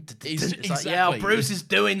like, yeah, Bruce is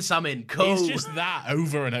doing something cool. It's just that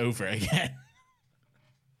over and over again.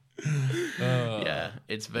 Yeah,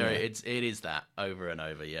 it's very it is that over and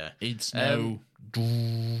over. Yeah, it's no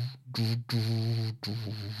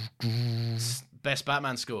best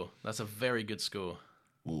Batman score. That's a very good score.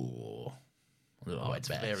 Ooh. Oh, it's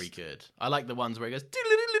very good. I like the ones where it goes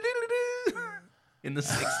in the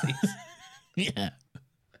 60s. Yeah,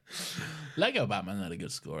 Lego Batman had a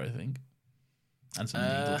good score, I think, and some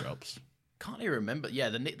needle drops. Can't even remember.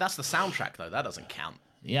 Yeah, that's the soundtrack though. That doesn't count.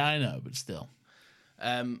 Yeah, I know, but still.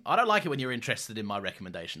 I don't like it when you're interested in my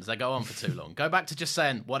recommendations. They go on for too long. Go back to just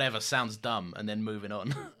saying, whatever, sounds dumb, and then moving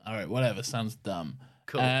on. All right, whatever, sounds dumb.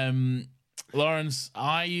 Cool. Lawrence,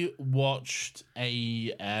 I watched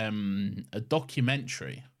a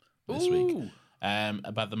documentary this week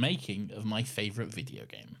about the making of my favorite video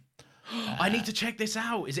game. I need to check this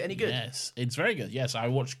out. Is it any good? Yes, it's very good. Yes, I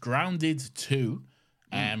watched Grounded 2,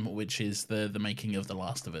 which is the making of The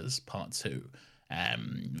Last of Us Part 2.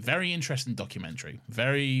 Very interesting documentary.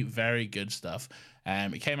 Very, very good stuff.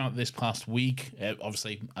 It came out this past week.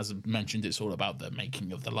 Obviously, as I mentioned, it's all about the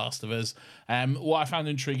making of The Last of Us. What I found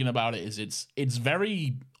intriguing about it is it's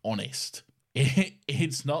very honest.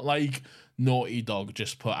 It's not like Naughty Dog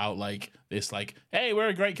just put out like this like, hey, we're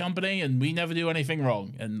a great company and we never do anything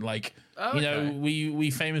wrong, and like, you know, we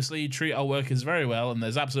famously treat our workers very well, and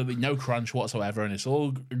there's absolutely no crunch whatsoever, and it's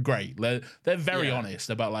all great. They're very honest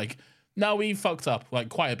about like, no, we fucked up like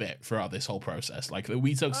quite a bit throughout this whole process. Like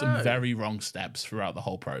we took some very wrong steps throughout the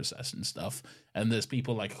whole process and stuff. And there's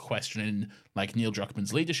people like questioning like Neil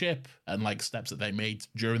Druckmann's leadership and like steps that they made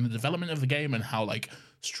during the development of the game and how like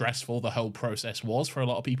stressful the whole process was for a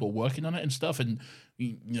lot of people working on it and stuff. And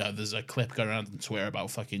you know, there's a clip going around on Twitter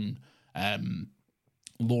about fucking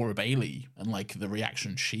Laura Bailey and like the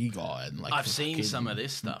reaction she got, and like I've seen some of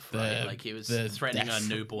this stuff, right? Like it was threatening her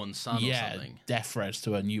newborn son or something. Death threats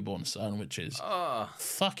to her newborn son, which is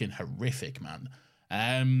fucking horrific, man.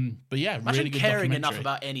 But yeah, imagine really good caring enough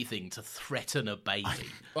about anything to threaten a baby.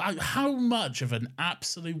 How much of an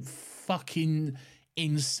absolute fucking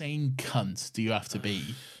insane cunt do you have to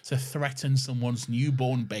be to threaten someone's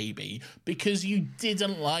newborn baby because you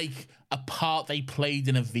didn't like a part they played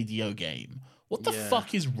in a video game? What the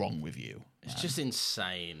fuck is wrong with you? It's just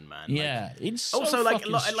insane, man. Yeah, like, it's so also like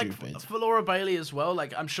stupid. for Laura Bailey as well.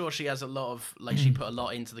 Like I'm sure she has a lot of like she put a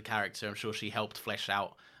lot into the character. I'm sure she helped flesh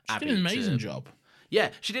out. She Abby did an amazing job.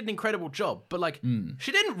 Yeah, she did an incredible job, but like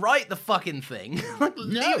she didn't write the fucking thing. Like,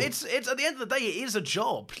 No. it's at the end of the day, it is a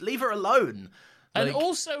job. Leave her alone. And Like,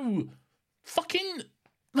 also, fucking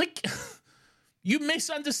like. You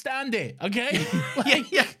misunderstand it, okay? Like,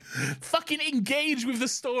 fucking engage with the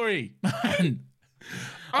story, man.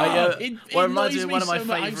 It reminds me annoys of me one of my so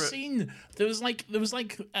much. I've favorite. seen there was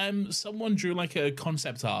like someone drew like a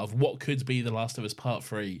concept art of what could be The Last of Us Part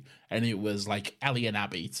 3, and it was like Ellie and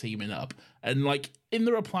Abby teaming up, and like in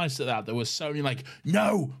the replies to that there was so many like,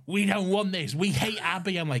 no, we don't want this, we hate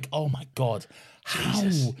Abby. I'm like, oh my god. How?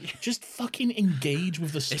 Just fucking engage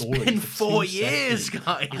with the story. It's been for 4 years, seconds.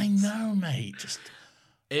 guys. I know, mate. Just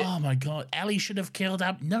oh my god, Ellie should have killed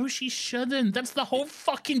Ab. No, she shouldn't. That's the whole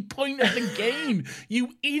fucking point of the game. You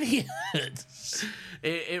idiot.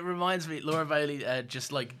 It reminds me, Laura Bailey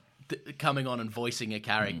just like coming on and voicing a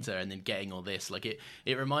character and then getting all this. Like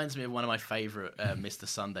it reminds me of one of my favorite Mr.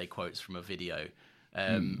 Sunday quotes from a video.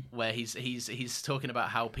 Where he's talking about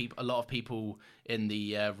how a lot of people in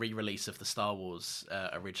the re-release of the Star Wars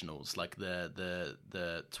originals, like the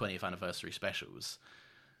 20th anniversary specials,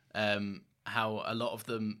 how a lot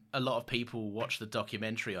of people watched the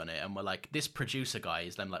documentary on it and were like, this producer guy,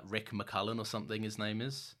 his name like Rick McCullen or something, his name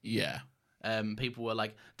is. Yeah. People were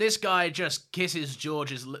like, this guy just kisses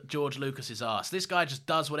George Lucas's ass. This guy just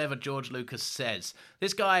does whatever George Lucas says.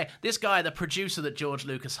 This guy, the producer that George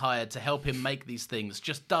Lucas hired to help him make these things,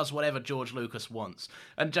 just does whatever George Lucas wants.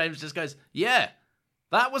 And James just goes, yeah,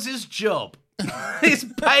 that was his job. He's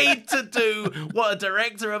paid to do what a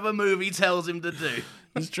director of a movie tells him to do.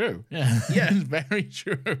 It's true. Yeah. It's very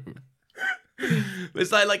true.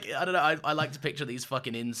 It's like I don't know. I like to picture these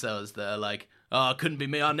fucking incels that are like, oh, it couldn't be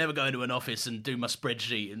me. I'll never go into an office and do my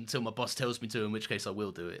spreadsheet until my boss tells me to, in which case I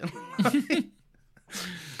will do it.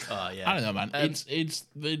 Yeah. I don't know, man. It's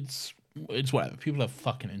whatever. People are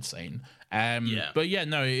fucking insane. But yeah,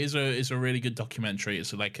 no, it's a really good documentary.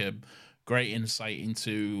 It's like a great insight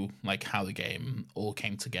into like how the game all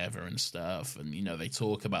came together and stuff. And you know, they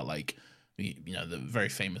talk about like, you know, very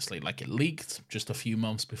famously, like it leaked just a few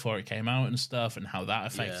months before it came out and stuff, and how that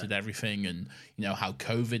affected everything, and you know how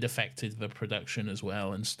COVID affected the production as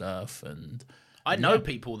well and stuff. And I know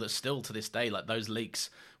people that still to this day, like those leaks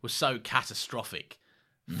were so catastrophic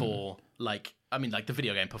for like, I mean, like the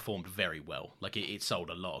video game performed very well, like it sold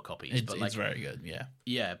a lot of copies. But like, it's very good,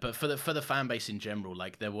 yeah. But for the fan base in general,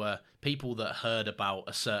 like there were people that heard about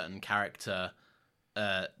a certain character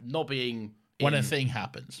not being. When a thing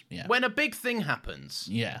happens, When a big thing happens,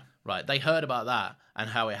 right? They heard about that and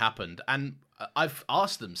how it happened, and I've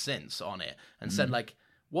asked them since on it and said like,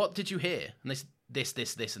 "What did you hear?" And they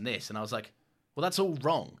said this, and this, and I was like, "Well, that's all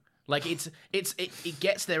wrong. Like it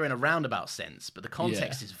gets there in a roundabout sense, but the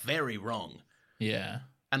context is very wrong." Yeah.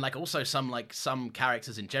 And like also some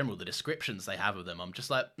characters in general, the descriptions they have of them, I'm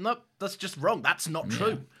just like, nope, that's just wrong. That's not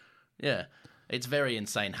true. Yeah. It's very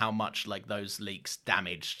insane how much like those leaks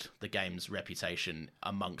damaged the game's reputation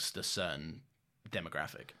amongst a certain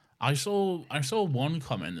demographic. I saw one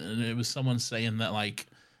comment, and it was someone saying that like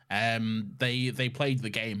they played the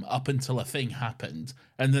game up until a thing happened,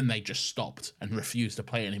 and then they just stopped and refused to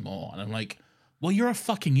play anymore. And I'm like, well, you're a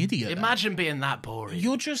fucking idiot. Imagine being that boring.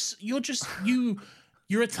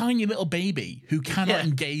 You're a tiny little baby who cannot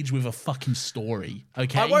engage with a fucking story,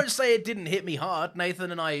 okay? I won't say it didn't hit me hard.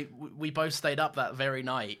 Nathan and I, we both stayed up that very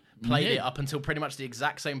night, played it up until pretty much the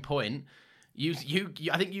exact same point. You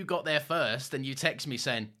I think you got there first, and you text me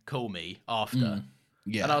saying, call me after.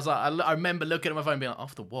 Yeah. And I was like, I remember looking at my phone and being like,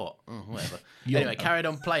 after what? Oh, whatever. Anyway, carried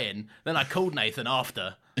on playing. Then I called Nathan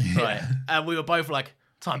after. Right. And we were both like,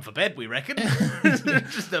 time for bed, we reckon.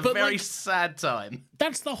 Just a very sad time.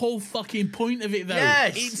 That's the whole fucking point of it, though.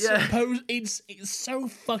 Yes, It's so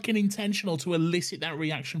fucking intentional to elicit that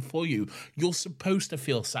reaction for you. You're supposed to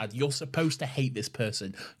feel sad. You're supposed to hate this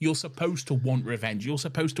person. You're supposed to want revenge. You're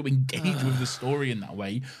supposed to engage with the story in that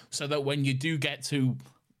way, so that when you do get to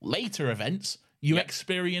later events, you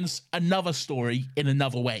experience another story in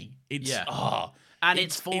another way. And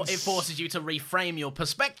it forces you to reframe your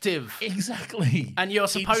perspective. Exactly. And you're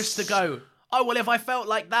supposed to go, oh, well, if I felt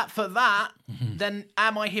like that for that, then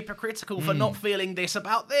am I hypocritical for not feeling this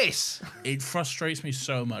about this? It frustrates me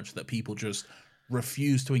so much that people just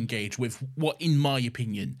refuse to engage with what, in my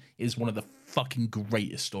opinion, is one of the fucking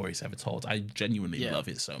greatest stories ever told. I genuinely love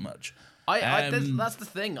it so much. That's the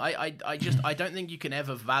thing. I don't think you can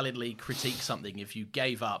ever validly critique something if you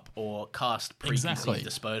gave up or cast preconceived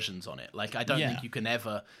aspersions on it. Like, I don't think you can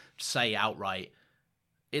ever say outright,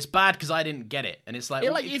 it's bad because I didn't get it. And it's like,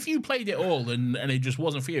 if you played it all and it just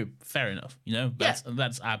wasn't for you, fair enough. You know,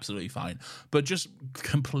 that's absolutely fine. But just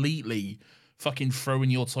completely fucking throwing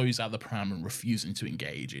your toys out the pram and refusing to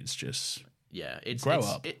engage, it's just grow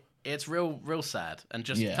up. It's real sad and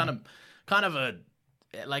just kind of a.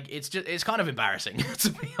 Like, it's kind of embarrassing, to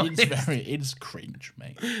be honest. It's cringe,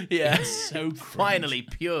 mate. Yeah. It's so cringe. Finally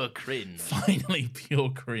pure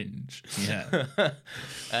cringe. Yeah.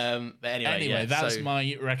 But anyway, that's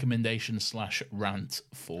my recommendation / rant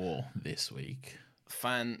for this week.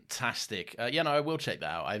 Fantastic. I will check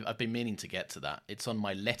that out. I've been meaning to get to that. It's on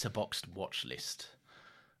my Letterboxd watch list.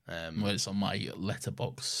 It's on my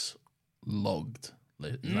Letterboxd logged.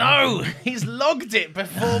 No, he's logged it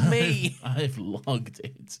before me. I've logged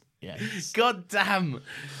it. Yes. God damn.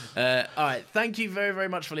 All right. Thank you very, very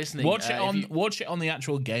much for listening. Watch it on the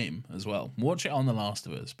actual game as well. Watch it on The Last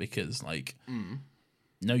of Us because, like,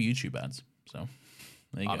 no YouTube ads. So,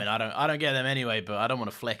 there you go. I mean, I don't get them anyway, but I don't want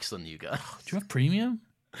to flex on you guys. Do you have premium?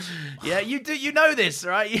 Yeah, you do. You know this,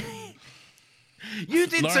 right? You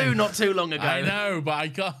did too, not too long ago. I know, but I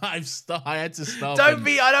had to stop.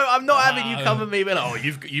 I'm not having you come at me,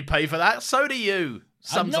 but you pay for that. So do you.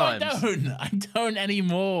 Sometimes. I don't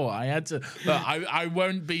anymore. I had to, but I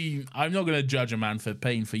won't be. I'm not going to judge a man for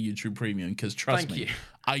paying for YouTube Premium because trust me,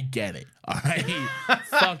 I get it. All right,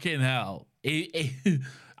 fucking hell.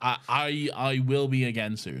 I will be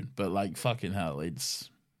again soon, but like fucking hell, it's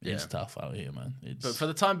tough out here, man. But for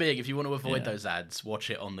the time being, if you want to avoid those ads, watch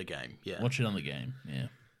it on the game. Yeah, watch it on the game. Yeah,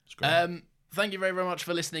 it's great. Thank you very, very much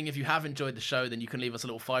for listening. If you have enjoyed the show, then you can leave us a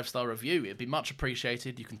little 5-star review. It'd be much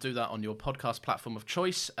appreciated. You can do that on your podcast platform of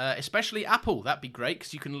choice, especially Apple. That'd be great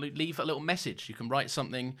because you can leave a little message. You can write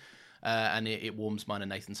something, and it warms mine and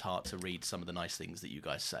Nathan's heart to read some of the nice things that you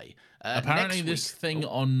guys say. Apparently, this thing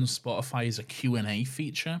on Spotify is a Q&A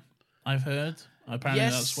feature, I've heard. Apparently,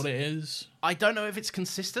 that's what it is. I don't know if it's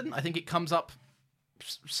consistent. I think it comes up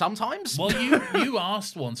sometimes. Well, you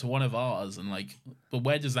asked one to one of ours, and but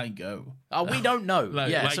where does that go? We don't know.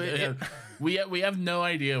 We have no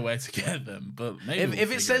idea where to get them. But maybe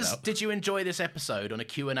if it says, "Did you enjoy this episode?" on a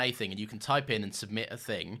Q&A thing, and you can type in and submit a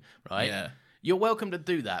thing, right? Yeah. You're welcome to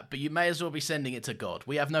do that, but you may as well be sending it to God.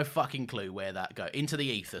 We have no fucking clue where that goes. Into the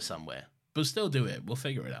ether somewhere. But still do it. We'll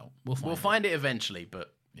figure it out. We'll find it eventually,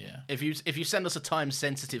 but yeah. If you send us a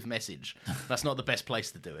time-sensitive message, that's not the best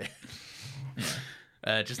place to do it.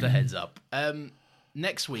 Yeah. Just a heads up.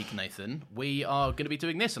 Next week, Nathan, we are going to be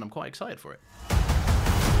doing this, and I'm quite excited for it.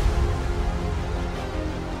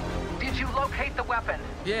 Did you locate the weapon?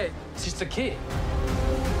 Yeah, it's just a kid.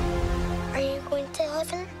 Are you going to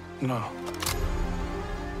heaven? No.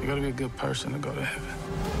 You gotta be a good person to go to heaven.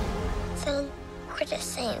 So, we're the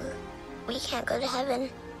same. We can't go to heaven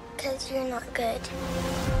because you're not good.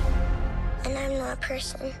 And I'm not a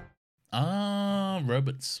person.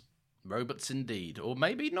 Robots. Robots indeed. Or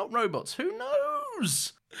maybe not robots. Who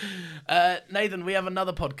knows? Nathan, we have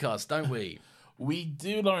another podcast, don't we? We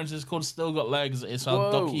do, Lawrence. It's called Still Got Legs. It's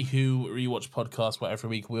our Docu Who rewatch podcast where every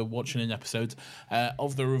week we're watching an episode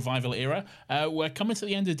of the revival era. We're coming to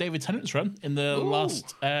the end of David Tennant's run in the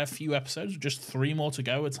last few episodes. Just 3 more to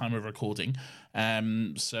go at time of recording.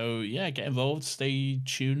 So, yeah, get involved. Stay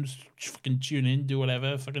tuned. Fucking tune in. Do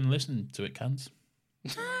whatever. Fucking listen to it, cunts.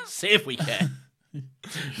 See if we can.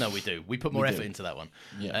 No, we do. We put more effort into that one.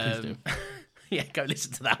 Yeah, please do. Yeah, go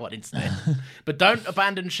listen to that one instead. But don't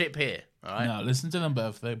abandon ship here, all right? No, listen to them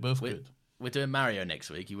both. They're both good. We're doing Mario next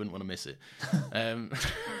week. You wouldn't want to miss it.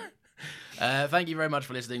 Thank you very much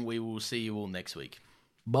for listening. We will see you all next week.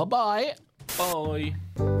 Bye-bye. Bye.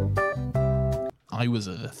 I was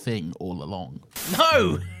a thing all along.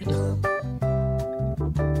 No!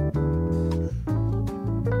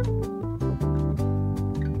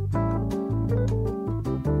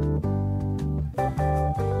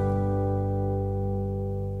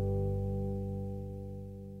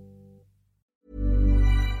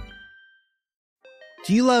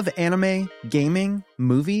 Do you love anime, gaming,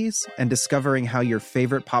 movies, and discovering how your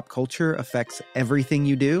favorite pop culture affects everything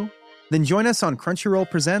you do? Then join us on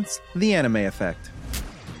Crunchyroll Presents The Anime Effect.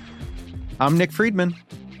 I'm Nick Friedman.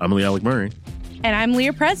 I'm Lee Alec Murray. And I'm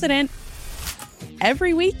Leah President.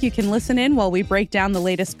 Every week you can listen in while we break down the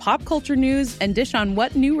latest pop culture news and dish on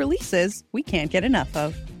what new releases we can't get enough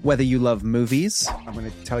of. Whether you love movies, I'm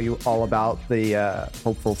going to tell you all about the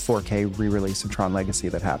hopeful 4K re-release of Tron Legacy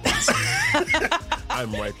that happens.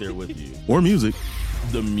 I'm right there with you. Or music.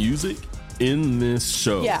 The music in this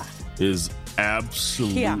show is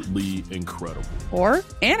absolutely incredible. Or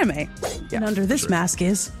anime. And under this mask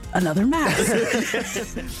is another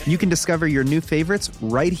mask. You can discover your new favorites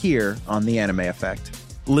right here on The Anime Effect.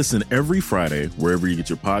 Listen every Friday wherever you get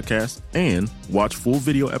your podcasts and watch full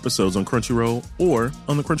video episodes on Crunchyroll or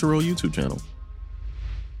on the Crunchyroll YouTube channel.